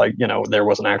toad, like, you know, there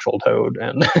was an actual toad,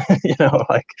 and you know,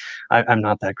 like, I'm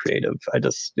not that creative. I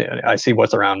just, you know, I see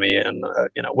what's around me, and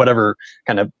you know, whatever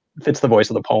kind of fits the voice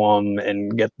of the poem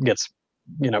and gets,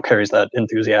 you know, carries that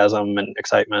enthusiasm and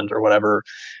excitement or whatever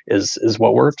is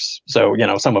what works. So, you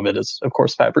know, some of it is of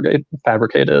course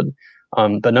fabricated.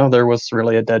 But no, there was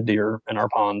really a dead deer in our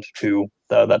pond too.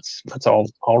 That's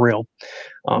all real.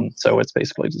 So it's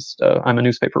basically just I'm a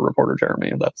newspaper reporter,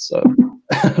 Jeremy. That's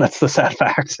that's the sad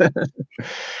fact.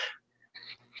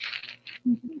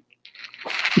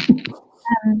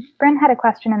 Bryn had a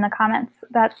question in the comments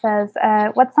that says,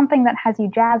 what's something that has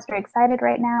you jazzed or excited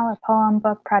right now? A poem,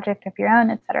 book, project of your own,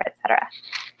 et cetera, et cetera.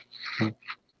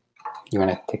 You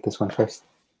want to take this one first?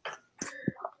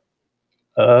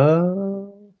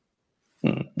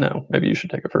 No, maybe you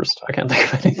should take it first. I can't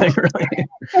think of anything really.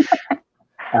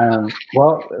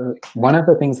 Well, one of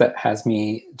the things that has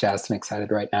me jazzed and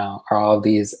excited right now are all of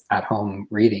these at-home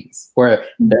readings, where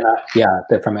they're not,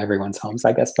 they're from everyone's homes,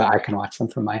 I guess, but I can watch them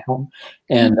from my home.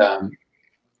 And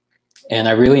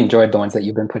I really enjoyed the ones that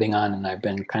you've been putting on, and I've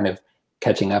been kind of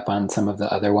catching up on some of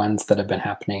the other ones that have been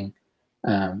happening.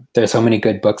 There's so many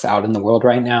good books out in the world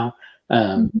right now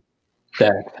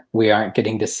that we aren't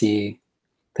getting to see.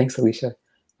 Thanks, Alicia.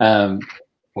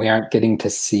 We aren't getting to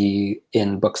see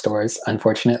in bookstores,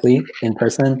 unfortunately, in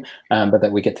person, but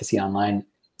that we get to see online.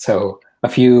 So a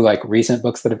few like recent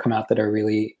books that have come out that are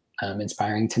really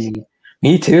inspiring to me.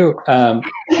 Me too.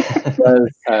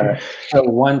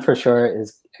 One for sure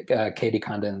is Katie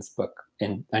Condon's book,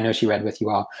 and I know she read with you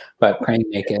all, but Praying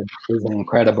Naked is an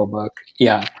incredible book.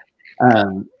 Yeah.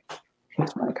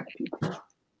 Here's my copy.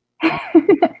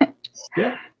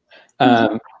 Yeah.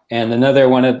 And another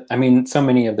one of, I mean, so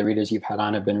many of the readers you've had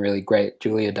on have been really great.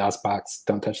 Julia Dasbach's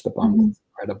Don't Touch the Bombs is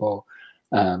incredible.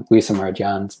 Luisa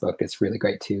Marjan's book is really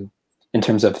great too, in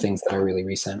terms of things that are really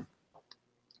recent.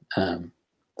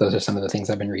 Those are some of the things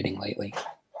I've been reading lately.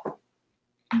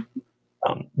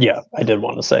 Yeah, I did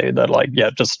want to say that, like, yeah,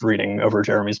 just reading over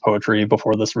Jeremy's poetry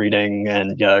before this reading,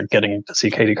 and yeah, getting to see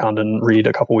Kaite Condon read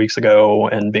a couple weeks ago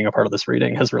and being a part of this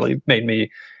reading has really made me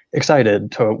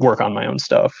excited to work on my own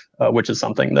stuff, which is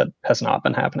something that has not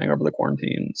been happening over the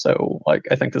quarantine. So, like,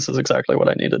 I think this is exactly what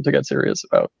I needed to get serious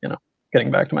about, you know,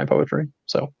 getting back to my poetry.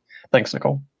 So, thanks,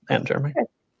 Nicole and Jeremy. Good.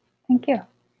 Thank you.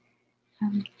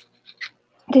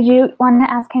 Did you want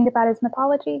to ask Hank about his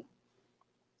mythology?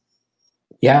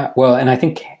 Yeah, well, and I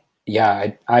think,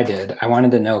 yeah, I did. I wanted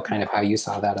to know kind of how you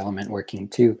saw that element working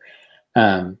too.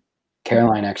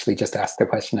 Caroline actually just asked a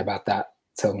question about that,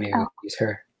 so maybe we'll use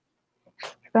her.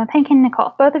 Well, thank you,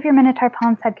 Nicole. Both of your Minotaur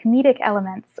poems had comedic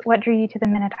elements. What drew you to the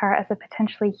Minotaur as a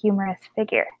potentially humorous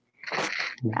figure? Do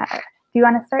you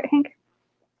want to start, Hank?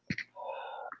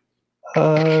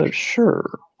 Sure.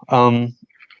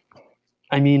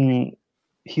 I mean,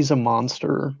 he's a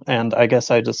monster, and I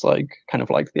guess I just kind of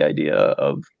like the idea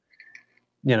of,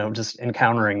 you know, just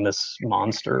encountering this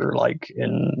monster like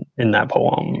in that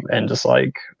poem, and just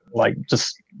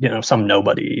just, you know, some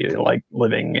nobody like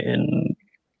living in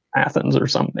Athens or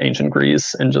some ancient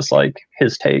Greece, and just like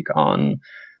his take on,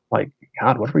 like,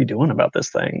 God, what are we doing about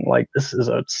this thing? Like, this is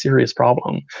a serious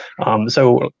problem.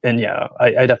 So, and yeah,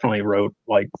 I definitely wrote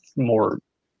like more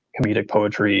comedic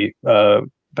poetry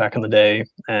back in the day,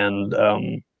 and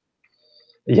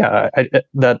yeah,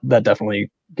 that definitely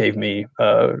gave me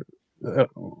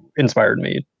inspired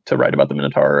me to write about the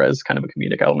Minotaur as kind of a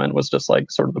comedic element, was just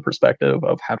like sort of the perspective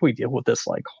of how do we deal with this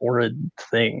like horrid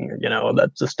thing, you know,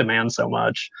 that just demands so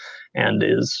much and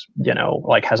is, you know,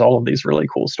 like has all of these really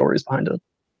cool stories behind it.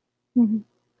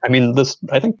 I mean,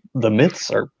 I think the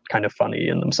myths are kind of funny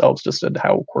in themselves, just at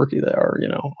how quirky they are, you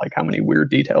know, like how many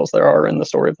weird details there are in the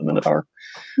story of the Minotaur.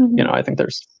 You know, I think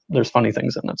there's funny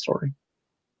things in that story.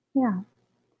 Yeah.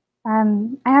 I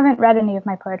haven't read any of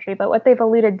my poetry, but what they've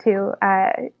alluded to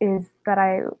is that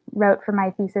I wrote for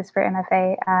my thesis for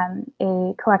MFA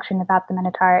a collection about the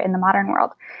Minotaur in the modern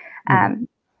world.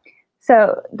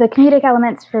 So the comedic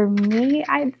elements for me,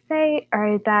 I'd say,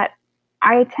 are that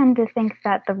I tend to think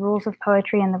that the rules of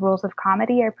poetry and the rules of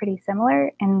comedy are pretty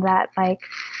similar, in that, like,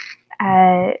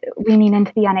 leaning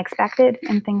into the unexpected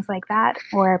and things like that,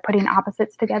 or putting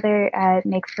opposites together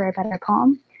makes for a better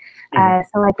poem.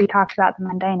 So like we talked about the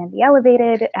mundane and the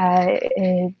elevated,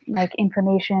 like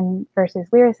information versus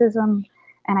lyricism.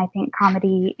 And I think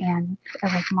comedy and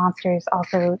like monsters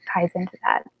also ties into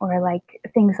that, or like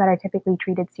things that are typically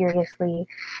treated seriously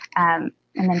and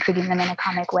then treating them in a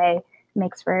comic way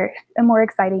makes for a more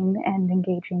exciting and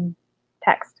engaging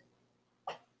text.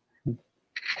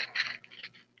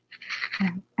 I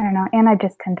don't know. And I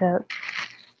just tend to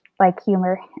like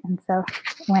humor. And so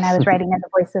when I was writing in the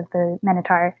voice of the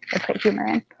Minotaur, I put humor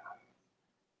in.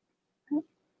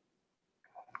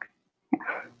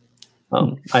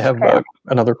 I have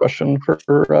another question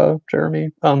for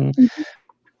Jeremy.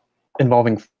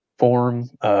 Involving form,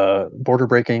 border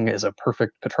breaking is a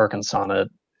perfect Petrarchan sonnet.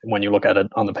 When you look at it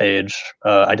on the page,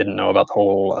 I didn't know about the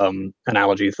whole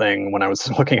analogy thing when I was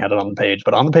looking at it on the page,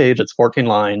 but on the page it's 14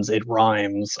 lines. It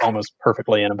rhymes almost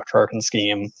perfectly in a Petrarchan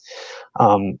scheme,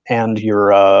 and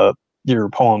your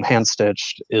poem Hand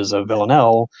Stitched is a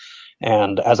villanelle.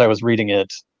 And as I was reading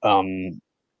it,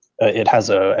 it has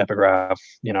a epigraph,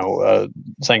 you know,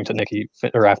 saying to Nikki,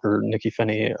 or after Nikki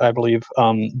Finney, I believe.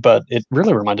 But it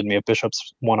really reminded me of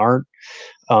Bishop's One Art,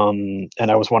 and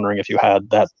I was wondering if you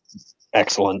had that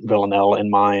excellent villanelle in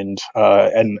mind.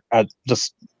 And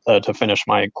just to finish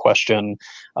my question,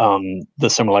 the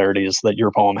similarities that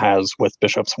your poem has with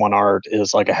Bishop's One Art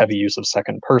is like a heavy use of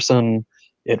second person.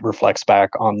 It reflects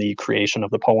back on the creation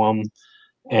of the poem,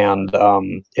 and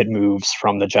it moves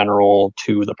from the general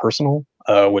to the personal,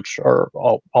 which are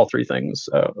all three things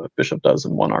Bishop does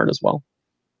in One Art as well.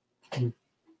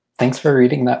 Thanks for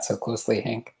reading that so closely,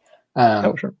 Hank.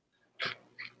 Oh, sure.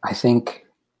 I think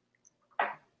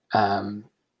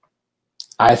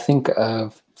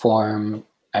of form,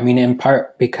 I mean, in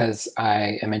part because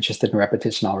I am interested in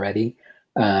repetition already.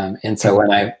 And so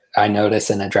when I notice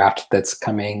in a draft that's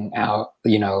coming out,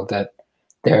 you know, that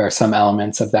there are some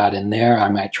elements of that in there, I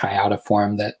might try out a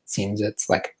form that seems it's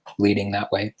like leading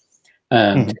that way,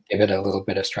 to give it a little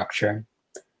bit of structure.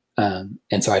 And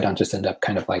so I don't just end up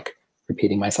kind of like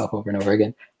repeating myself over and over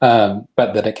again,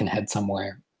 but that it can head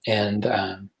somewhere.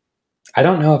 And I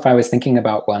don't know if I was thinking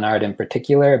about one art in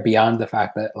particular, beyond the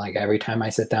fact that like every time I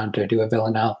sit down to do a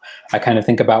villanelle, I kind of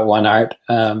think about one art.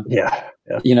 Yeah.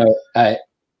 You know,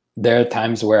 there are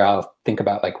times where I'll think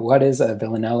about like, what is a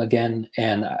villanelle again?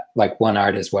 And like one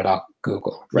art is what I'll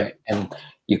Google, right? And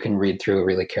you can read through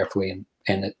really carefully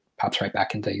and it pops right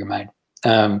back into your mind.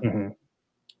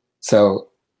 So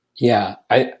yeah,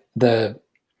 the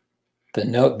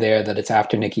note there that it's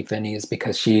after Nikki Finney is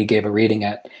because she gave a reading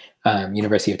at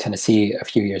University of Tennessee a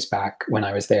few years back when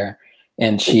I was there,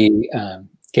 and she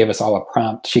gave us all a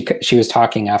prompt. She was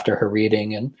talking after her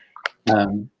reading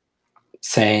and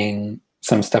saying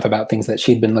some stuff about things that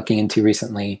she'd been looking into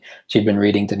recently. She'd been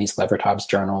reading Denise Levertov's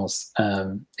journals,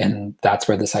 and that's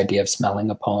where this idea of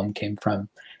smelling a poem came from.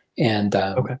 And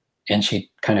and she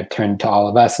kind of turned to all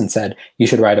of us and said, "You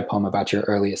should write a poem about your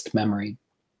earliest memory."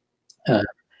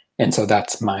 And so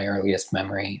that's my earliest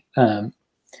memory.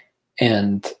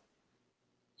 And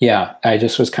yeah, I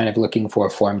just was kind of looking for a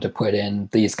form to put in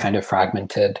these kind of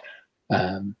fragmented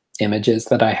images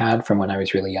that I had from when I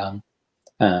was really young,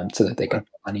 so that they could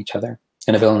build on each other.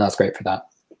 And a villanelle is great for that.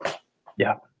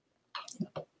 Yeah.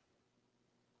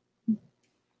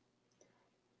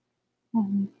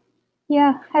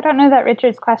 Yeah, I don't know that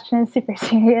Richard's question is super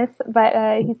serious,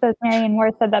 but he says Marion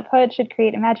Moore said that poets should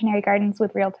create imaginary gardens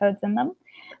with real toads in them.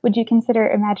 Would you consider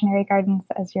imaginary gardens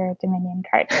as your Dominion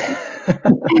garden?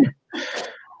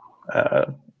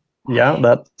 Yeah,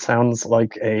 that sounds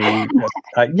like a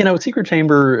you know, secret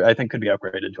chamber. I think could be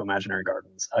upgraded to imaginary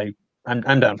gardens.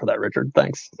 I'm down for that, Richard.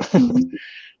 Thanks. And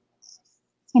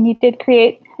you did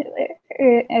create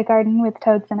a garden with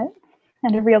toads in it,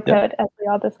 and a real toad, as we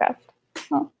all discussed.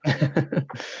 Oh.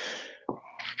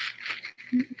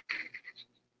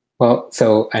 Well,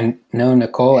 so I know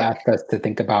Nicole asked us to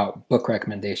think about book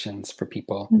recommendations for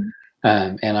people,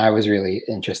 and I was really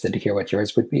interested to hear what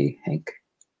yours would be, Hank.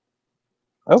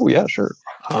 Oh yeah, sure.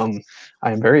 I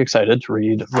am very excited to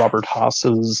read Robert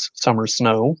Haas's Summer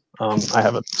Snow. I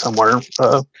have it somewhere,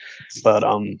 but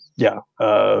yeah,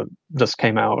 just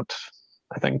came out,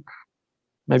 I think,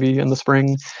 maybe in the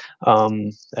spring,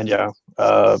 and yeah.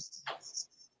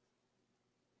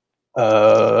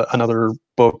 Another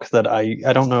book that I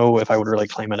don't know if I would really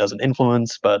claim it as an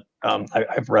influence, but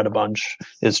I've read a bunch,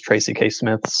 is Tracy K.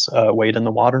 Smith's Wade in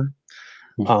the Water.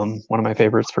 One of my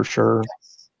favorites for sure.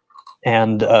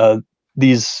 And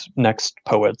these next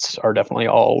poets are definitely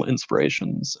all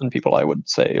inspirations and people I would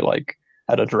say like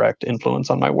had a direct influence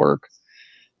on my work.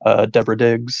 Deborah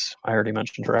Diggs, I already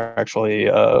mentioned her actually,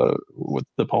 with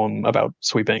the poem about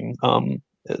sweeping,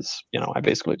 is, you know, I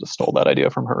basically just stole that idea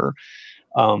from her.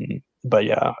 But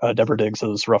yeah, Deborah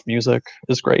Diggs's Rough Music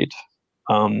is great,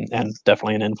 and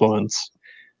definitely an influence.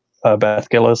 Beth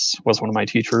Gillis was one of my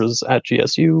teachers at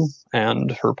GSU,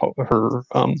 and her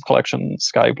collection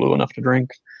Sky Blue Enough to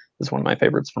Drink is one of my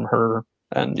favorites from her.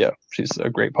 And yeah, she's a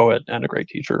great poet and a great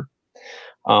teacher.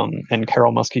 And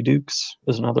Carol Muskie Dukes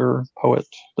is another poet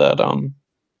that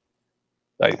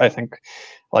I think,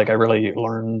 like, I really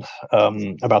learned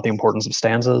about the importance of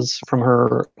stanzas from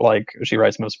her. Like, she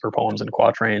writes most of her poems in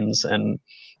quatrains, and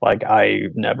like I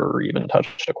never even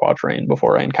touched a quatrain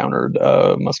before I encountered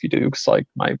Muskie Dukes. Like,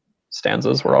 my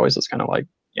stanzas were always just kind of like,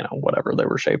 you know, whatever they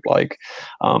were shaped like.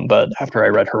 But after I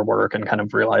read her work and kind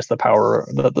of realized the power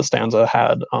that the stanza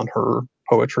had on her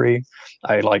poetry,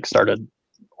 I like started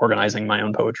organizing my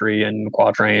own poetry in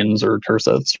quatrains or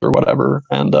tercets or whatever,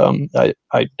 and I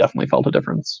definitely felt a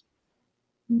difference.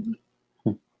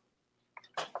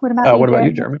 What about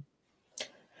you, Jeremy?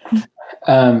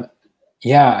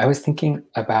 Yeah, I was thinking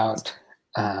about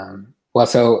well,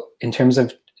 so in terms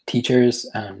of teachers,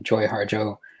 Joy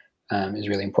Harjo is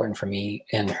really important for me,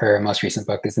 and her most recent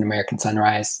book is An American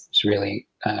Sunrise. It's really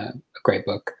a great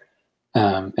book,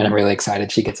 and I'm really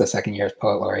excited she gets a second year as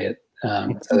poet laureate,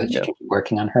 so that she can keep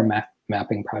working on her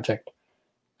mapping project.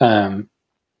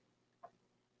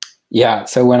 Yeah,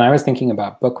 so when I was thinking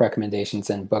about book recommendations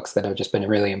and books that have just been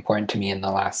really important to me in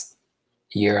the last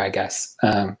year, I guess,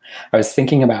 I was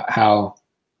thinking about how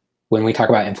when we talk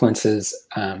about influences,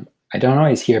 I don't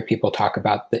always hear people talk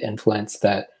about the influence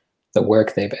that the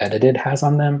work they've edited has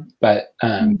on them, but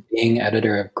being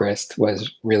editor of Grist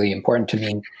was really important to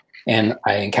me, and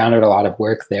I encountered a lot of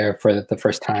work there for the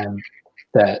first time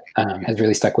that has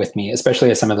really stuck with me,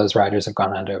 especially as some of those writers have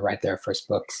gone on to write their first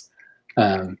books.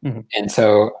 And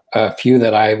so a few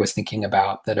that I was thinking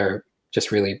about that are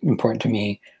just really important to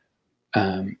me,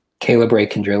 Caleb Ray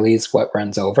Condrilli's What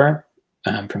Runs Over,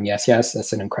 from Yes Yes.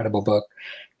 That's an incredible book.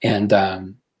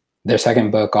 And their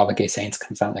second book, All the Gay Saints,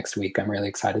 comes out next week. I'm really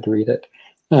excited to read it.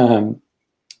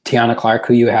 Tiana Clark,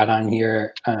 who you had on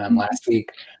here last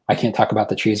week, I Can't Talk About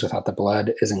the Trees Without the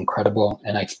Blood is incredible,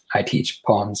 and I teach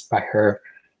poems by her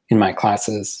in my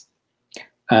classes.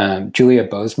 Julia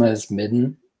Bosma's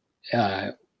Midden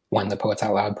won the Poets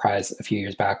Out Loud prize a few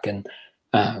years back, and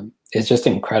it's just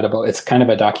incredible. It's kind of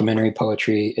a documentary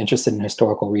poetry, interested in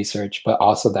historical research, but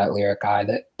also that lyric eye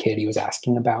that Katie was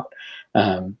asking about.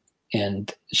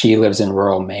 And she lives in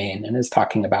rural Maine and is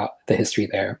talking about the history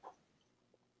there.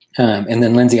 And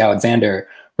then Lindsay Alexander,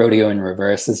 Rodeo in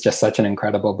Reverse, is just such an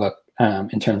incredible book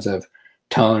in terms of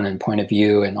tone and point of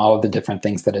view and all of the different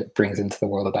things that it brings into the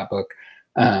world of that book.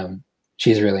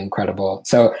 She's really incredible.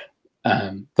 So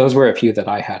those were a few that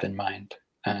I had in mind.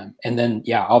 And then,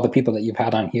 yeah, all the people that you've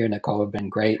had on here, Nicole, have been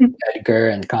great. Edgar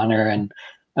and Connor and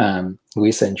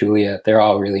Louisa and Julia, they're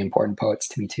all really important poets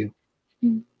to me too.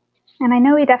 And I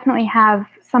know we definitely have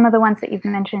some of the ones that you've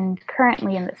mentioned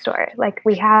currently in the store. Like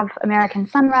we have American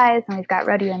Sunrise, and we've got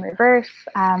Rodeo in Reverse,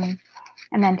 and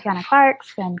then Tiana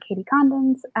Clark's and Katie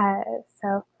Condon's.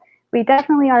 So we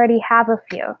definitely already have a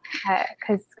few,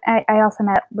 because I also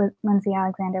met Lindsay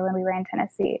Alexander when we were in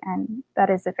Tennessee, and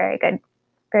that is a very good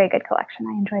collection.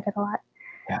 I enjoyed it a lot.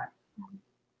 Yeah.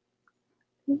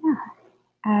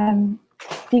 Do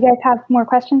you guys have more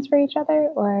questions for each other,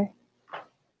 or?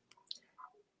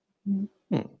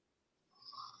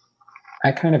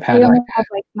 I kind of had. We only have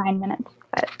like 9 minutes,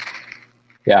 but.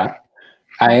 Yeah,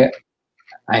 I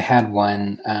had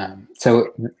one.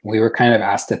 So we were kind of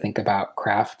asked to think about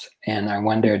craft, and I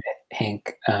wondered,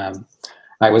 Hank.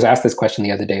 I was asked this question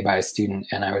the other day by a student,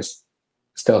 and I was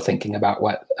still thinking about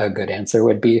what a good answer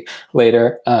would be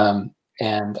later.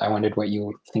 And I wondered what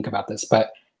you think about this.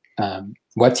 But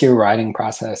what's your writing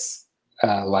process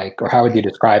like, or how would you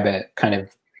describe it, kind of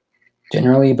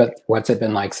generally? But what's it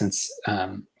been like since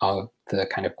all of the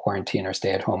kind of quarantine or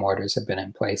stay-at-home orders have been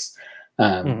in place?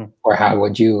 Or how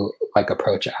would you like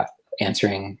approach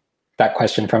answering that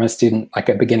question from a student, like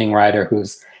a beginning writer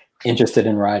who's interested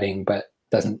in writing but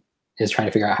is trying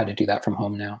to figure out how to do that from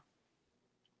home now?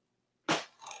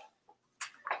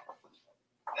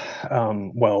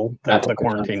 Well, the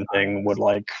quarantine thing would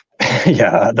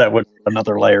yeah, that would be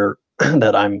another layer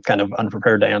that I'm kind of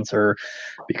unprepared to answer,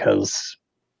 because,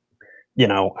 you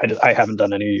know, I haven't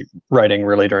done any writing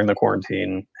really during the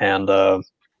quarantine, and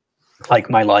like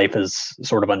my life is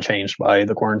sort of unchanged by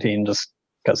the quarantine, just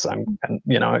because I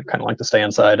kind of like to stay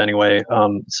inside anyway.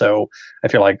 So I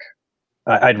feel like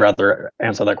I'd rather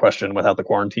answer that question without the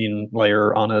quarantine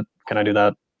layer on it. Can I do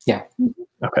that? Yeah.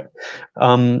 Okay.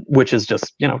 Which is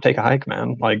just, take a hike,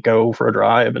 man. Like, go for a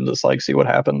drive and just see what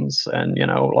happens. And,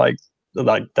 like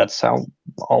that's how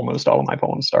almost all of my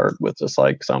poems start, with just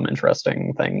some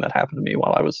interesting thing that happened to me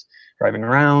while I was driving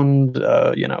around,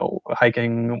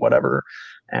 hiking, whatever.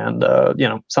 And,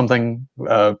 something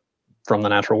from the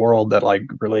natural world that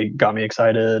really got me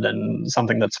excited, and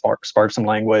something that sparked some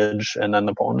language. And then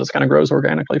the poem just kind of grows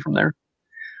organically from there.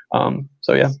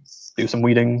 So yeah, do some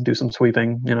weeding, do some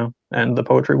sweeping, and the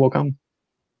poetry will come.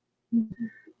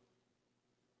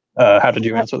 How did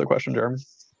you answer the question, Jeremy?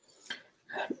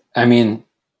 I mean,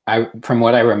 from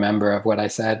what I remember of what I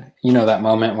said, that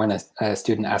moment when a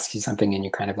student asks you something and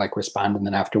you kind of respond, and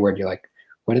then afterward you're like,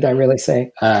 what did I really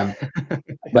say?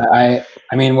 But I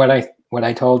mean, what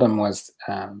I told them was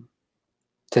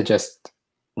to just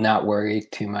not worry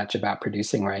too much about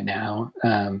producing right now.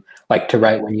 To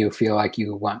write when you feel like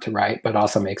you want to write, but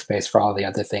also make space for all the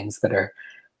other things that are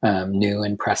new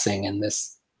and pressing in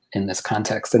this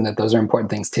context, and that those are important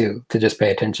things too, to just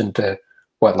pay attention to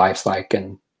what life's like,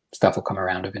 and stuff will come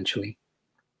around eventually.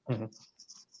 Mm-hmm.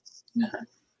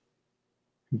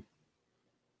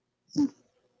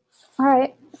 All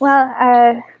right.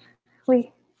 Well,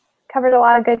 we covered a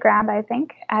lot of good ground, I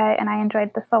think, and I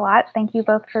enjoyed this a lot. Thank you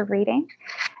both for reading.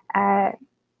 I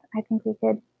think we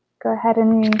could go ahead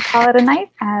and call it a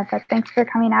night, but thanks for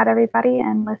coming out, everybody,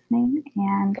 and listening.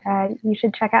 And you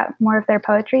should check out more of their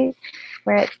poetry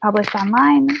where it's published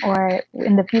online, or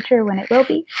in the future when it will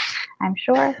be, I'm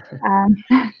sure.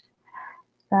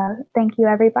 So thank you,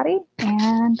 everybody,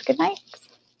 and good night.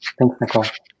 Thanks, Nicole.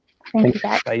 Thank you,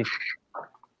 guys. Bye.